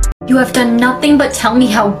 You have done nothing but tell me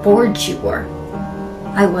how bored you were.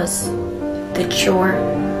 I was. The chore.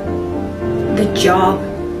 The job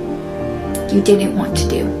you didn't want to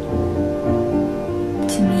do.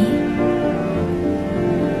 To me,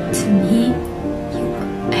 you were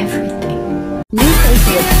everything. New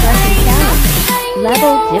facial expression challenge.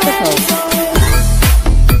 Level difficult.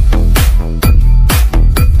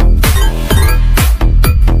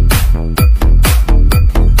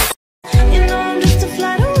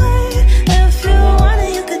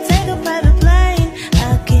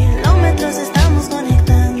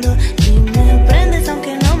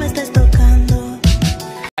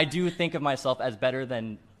 I do think of myself as better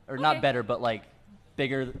than, or not better, but like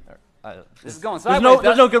bigger. This is going there's sideways.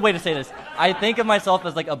 there's no good way to say this. I think of myself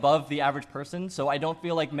as like above the average person, so I don't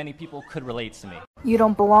feel like many people could relate to me. You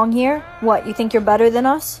don't belong here? What, you think you're better than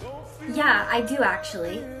us? Yeah, I do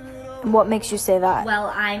actually. And what makes you say that?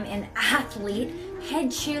 Well, I'm an athlete, head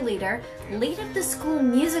cheerleader, lead of the school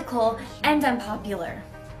musical, and I'm popular.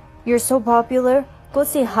 You're so popular? Go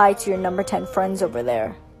say hi to your number 10 friends over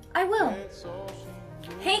there. I will.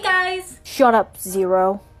 Hey guys! Shut up,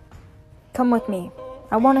 Zero. Come with me.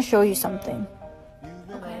 I want to show you something.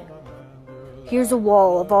 Okay. Here's a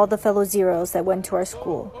wall of all the fellow Zeros that went to our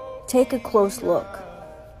school. Take a close look.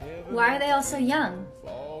 Why are they all so young?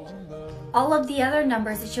 All of the other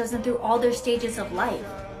numbers, it shows them through all their stages of life.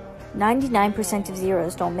 99% of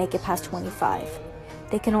Zeros don't make it past 25.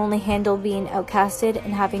 They can only handle being outcasted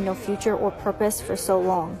and having no future or purpose for so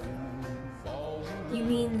long. You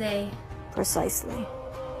mean they... Precisely.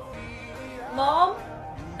 Mom,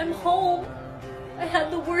 I'm home. I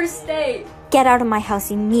had the worst day. Get out of my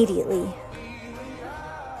house immediately.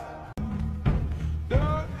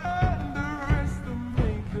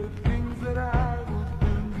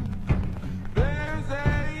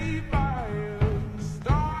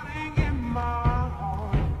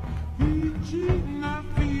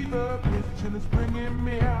 It's bringing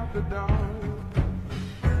me out the dark.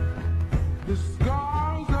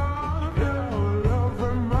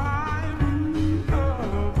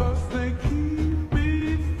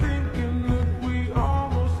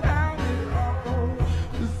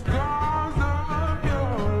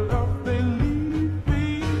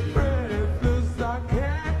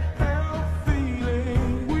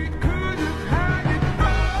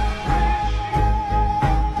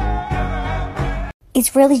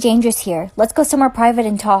 It's really dangerous here. Let's go somewhere private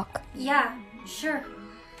and talk. Yeah, sure.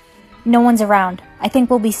 No one's around. I think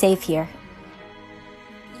we'll be safe here.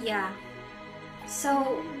 Yeah.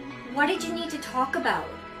 So, what did you need to talk about?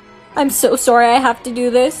 I'm so sorry I have to do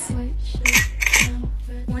this.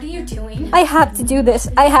 What are you doing? I have to do this.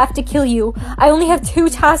 I have to kill you. I only have 2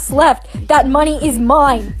 tasks left. That money is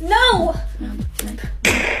mine. No!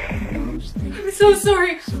 I'm so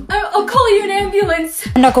sorry. I'll call you an ambulance.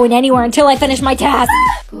 I'm not going anywhere until I finish my task.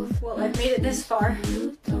 Well, I've made it this far. I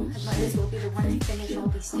might as well be the one to finish all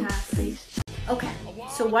these tasks. Okay,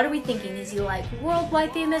 so what are we thinking? Is he like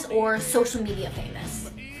worldwide famous or social media famous?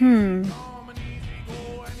 2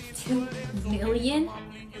 million?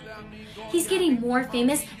 He's getting more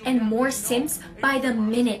famous and more simps by the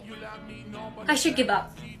minute. I should give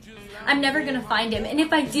up. I'm never gonna find him, and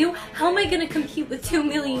if I do, how am I gonna compete with 2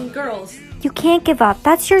 million girls? You can't give up.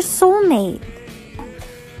 That's your soulmate.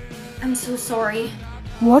 I'm so sorry.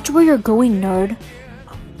 Watch where you're going, nerd.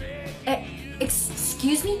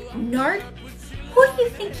 Excuse me? Nerd? Who do you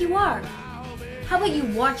think you are? How about you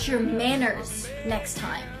watch your manners next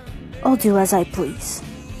time? I'll do as I please.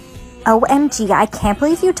 OMG, I can't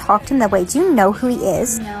believe you talked to him that way. Do you know who he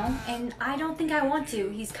is? No, and I don't think I want to.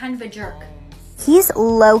 He's kind of a jerk. He's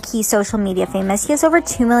low-key social media famous. He has over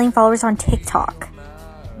 2 million followers on TikTok.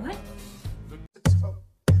 What?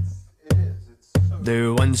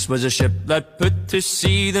 There once was a ship that put to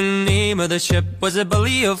sea. The name of the ship was a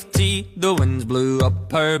Billy of Tea. The winds blew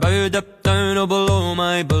up her bow, up down, oh below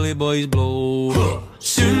my bully boys blow.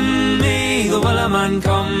 Soon may the Wellerman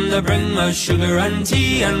come to bring us sugar and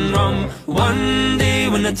tea and rum. One day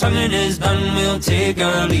when the tonguing is done, we'll take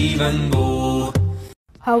our leave and go.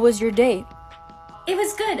 How was your date? It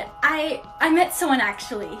was good. I met someone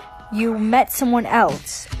actually. You met someone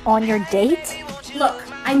else on your date? Look,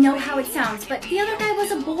 I know how it sounds, but the other guy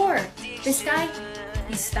was a bore. This guy,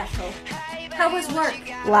 he's special. How was work?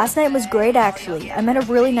 Last night was great, actually. I met a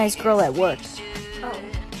really nice girl at work. Oh,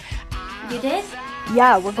 you did?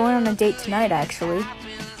 Yeah, we're going on a date tonight, actually.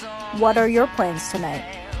 What are your plans tonight?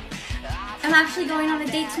 I'm actually going on a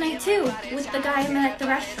date tonight too, with the guy I met at the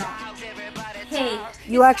restaurant. Hey.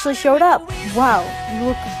 You actually showed up. Wow, you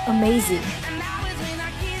look amazing.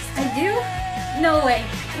 I do? No way.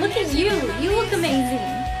 Look at you. You look amazing.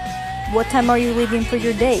 What time are you leaving for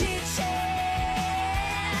your date?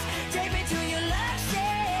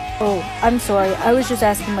 Oh, I'm sorry. I was just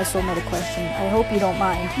asking my soulmate a question. I hope you don't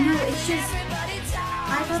mind. No, it's just...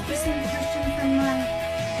 I got the same question from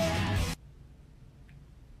my...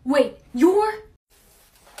 Wait, you're...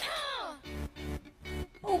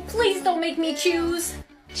 Oh, please don't make me choose.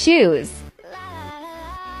 Choose.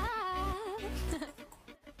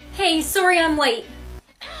 Hey, sorry I'm late.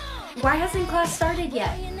 Why hasn't class started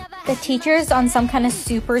yet? The teacher's on some kind of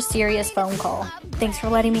super serious phone call. Thanks for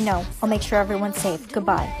letting me know. I'll make sure everyone's safe.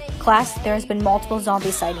 Goodbye. Class, there has been multiple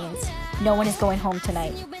zombie sightings. No one is going home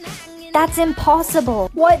tonight. That's impossible.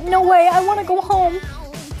 What? No way. I want to go home.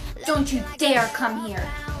 Don't you dare come here.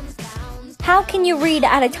 How can you read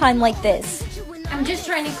at a time like this? I'm just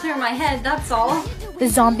trying to clear my head, that's all. The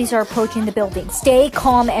zombies are approaching the building. Stay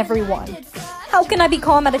calm, everyone. How can I be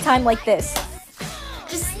calm at a time like this?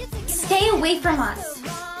 Just stay away from us.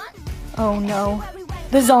 Oh no.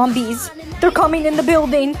 The zombies. They're coming in the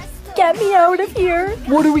building. Get me out of here.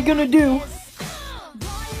 What are we gonna do?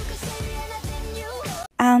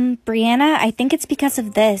 Brianna, I think it's because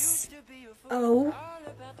of this. Oh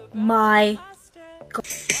my God.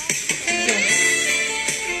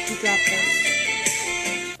 You dropped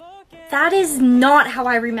this. That is not how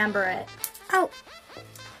I remember it. Oh.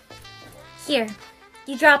 Here.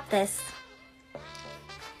 You dropped this.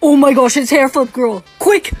 Oh my gosh, it's hair flip girl.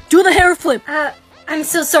 Quick, do the hair flip. I'm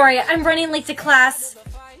so sorry. I'm running late to class.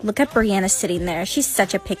 Look at Brianna sitting there. She's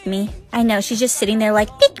such a pick-me. I know, she's just sitting there like,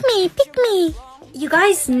 pick me, pick me. You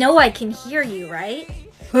guys know I can hear you, right?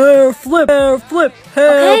 Hair flip, hair flip,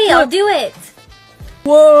 hair Okay, flip. I'll do it.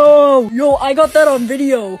 Whoa, yo, I got that on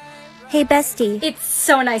video. Hey, bestie. It's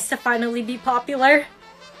so nice to finally be popular.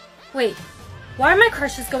 Wait, why are my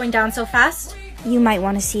crushes going down so fast? You might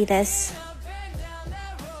want to see this.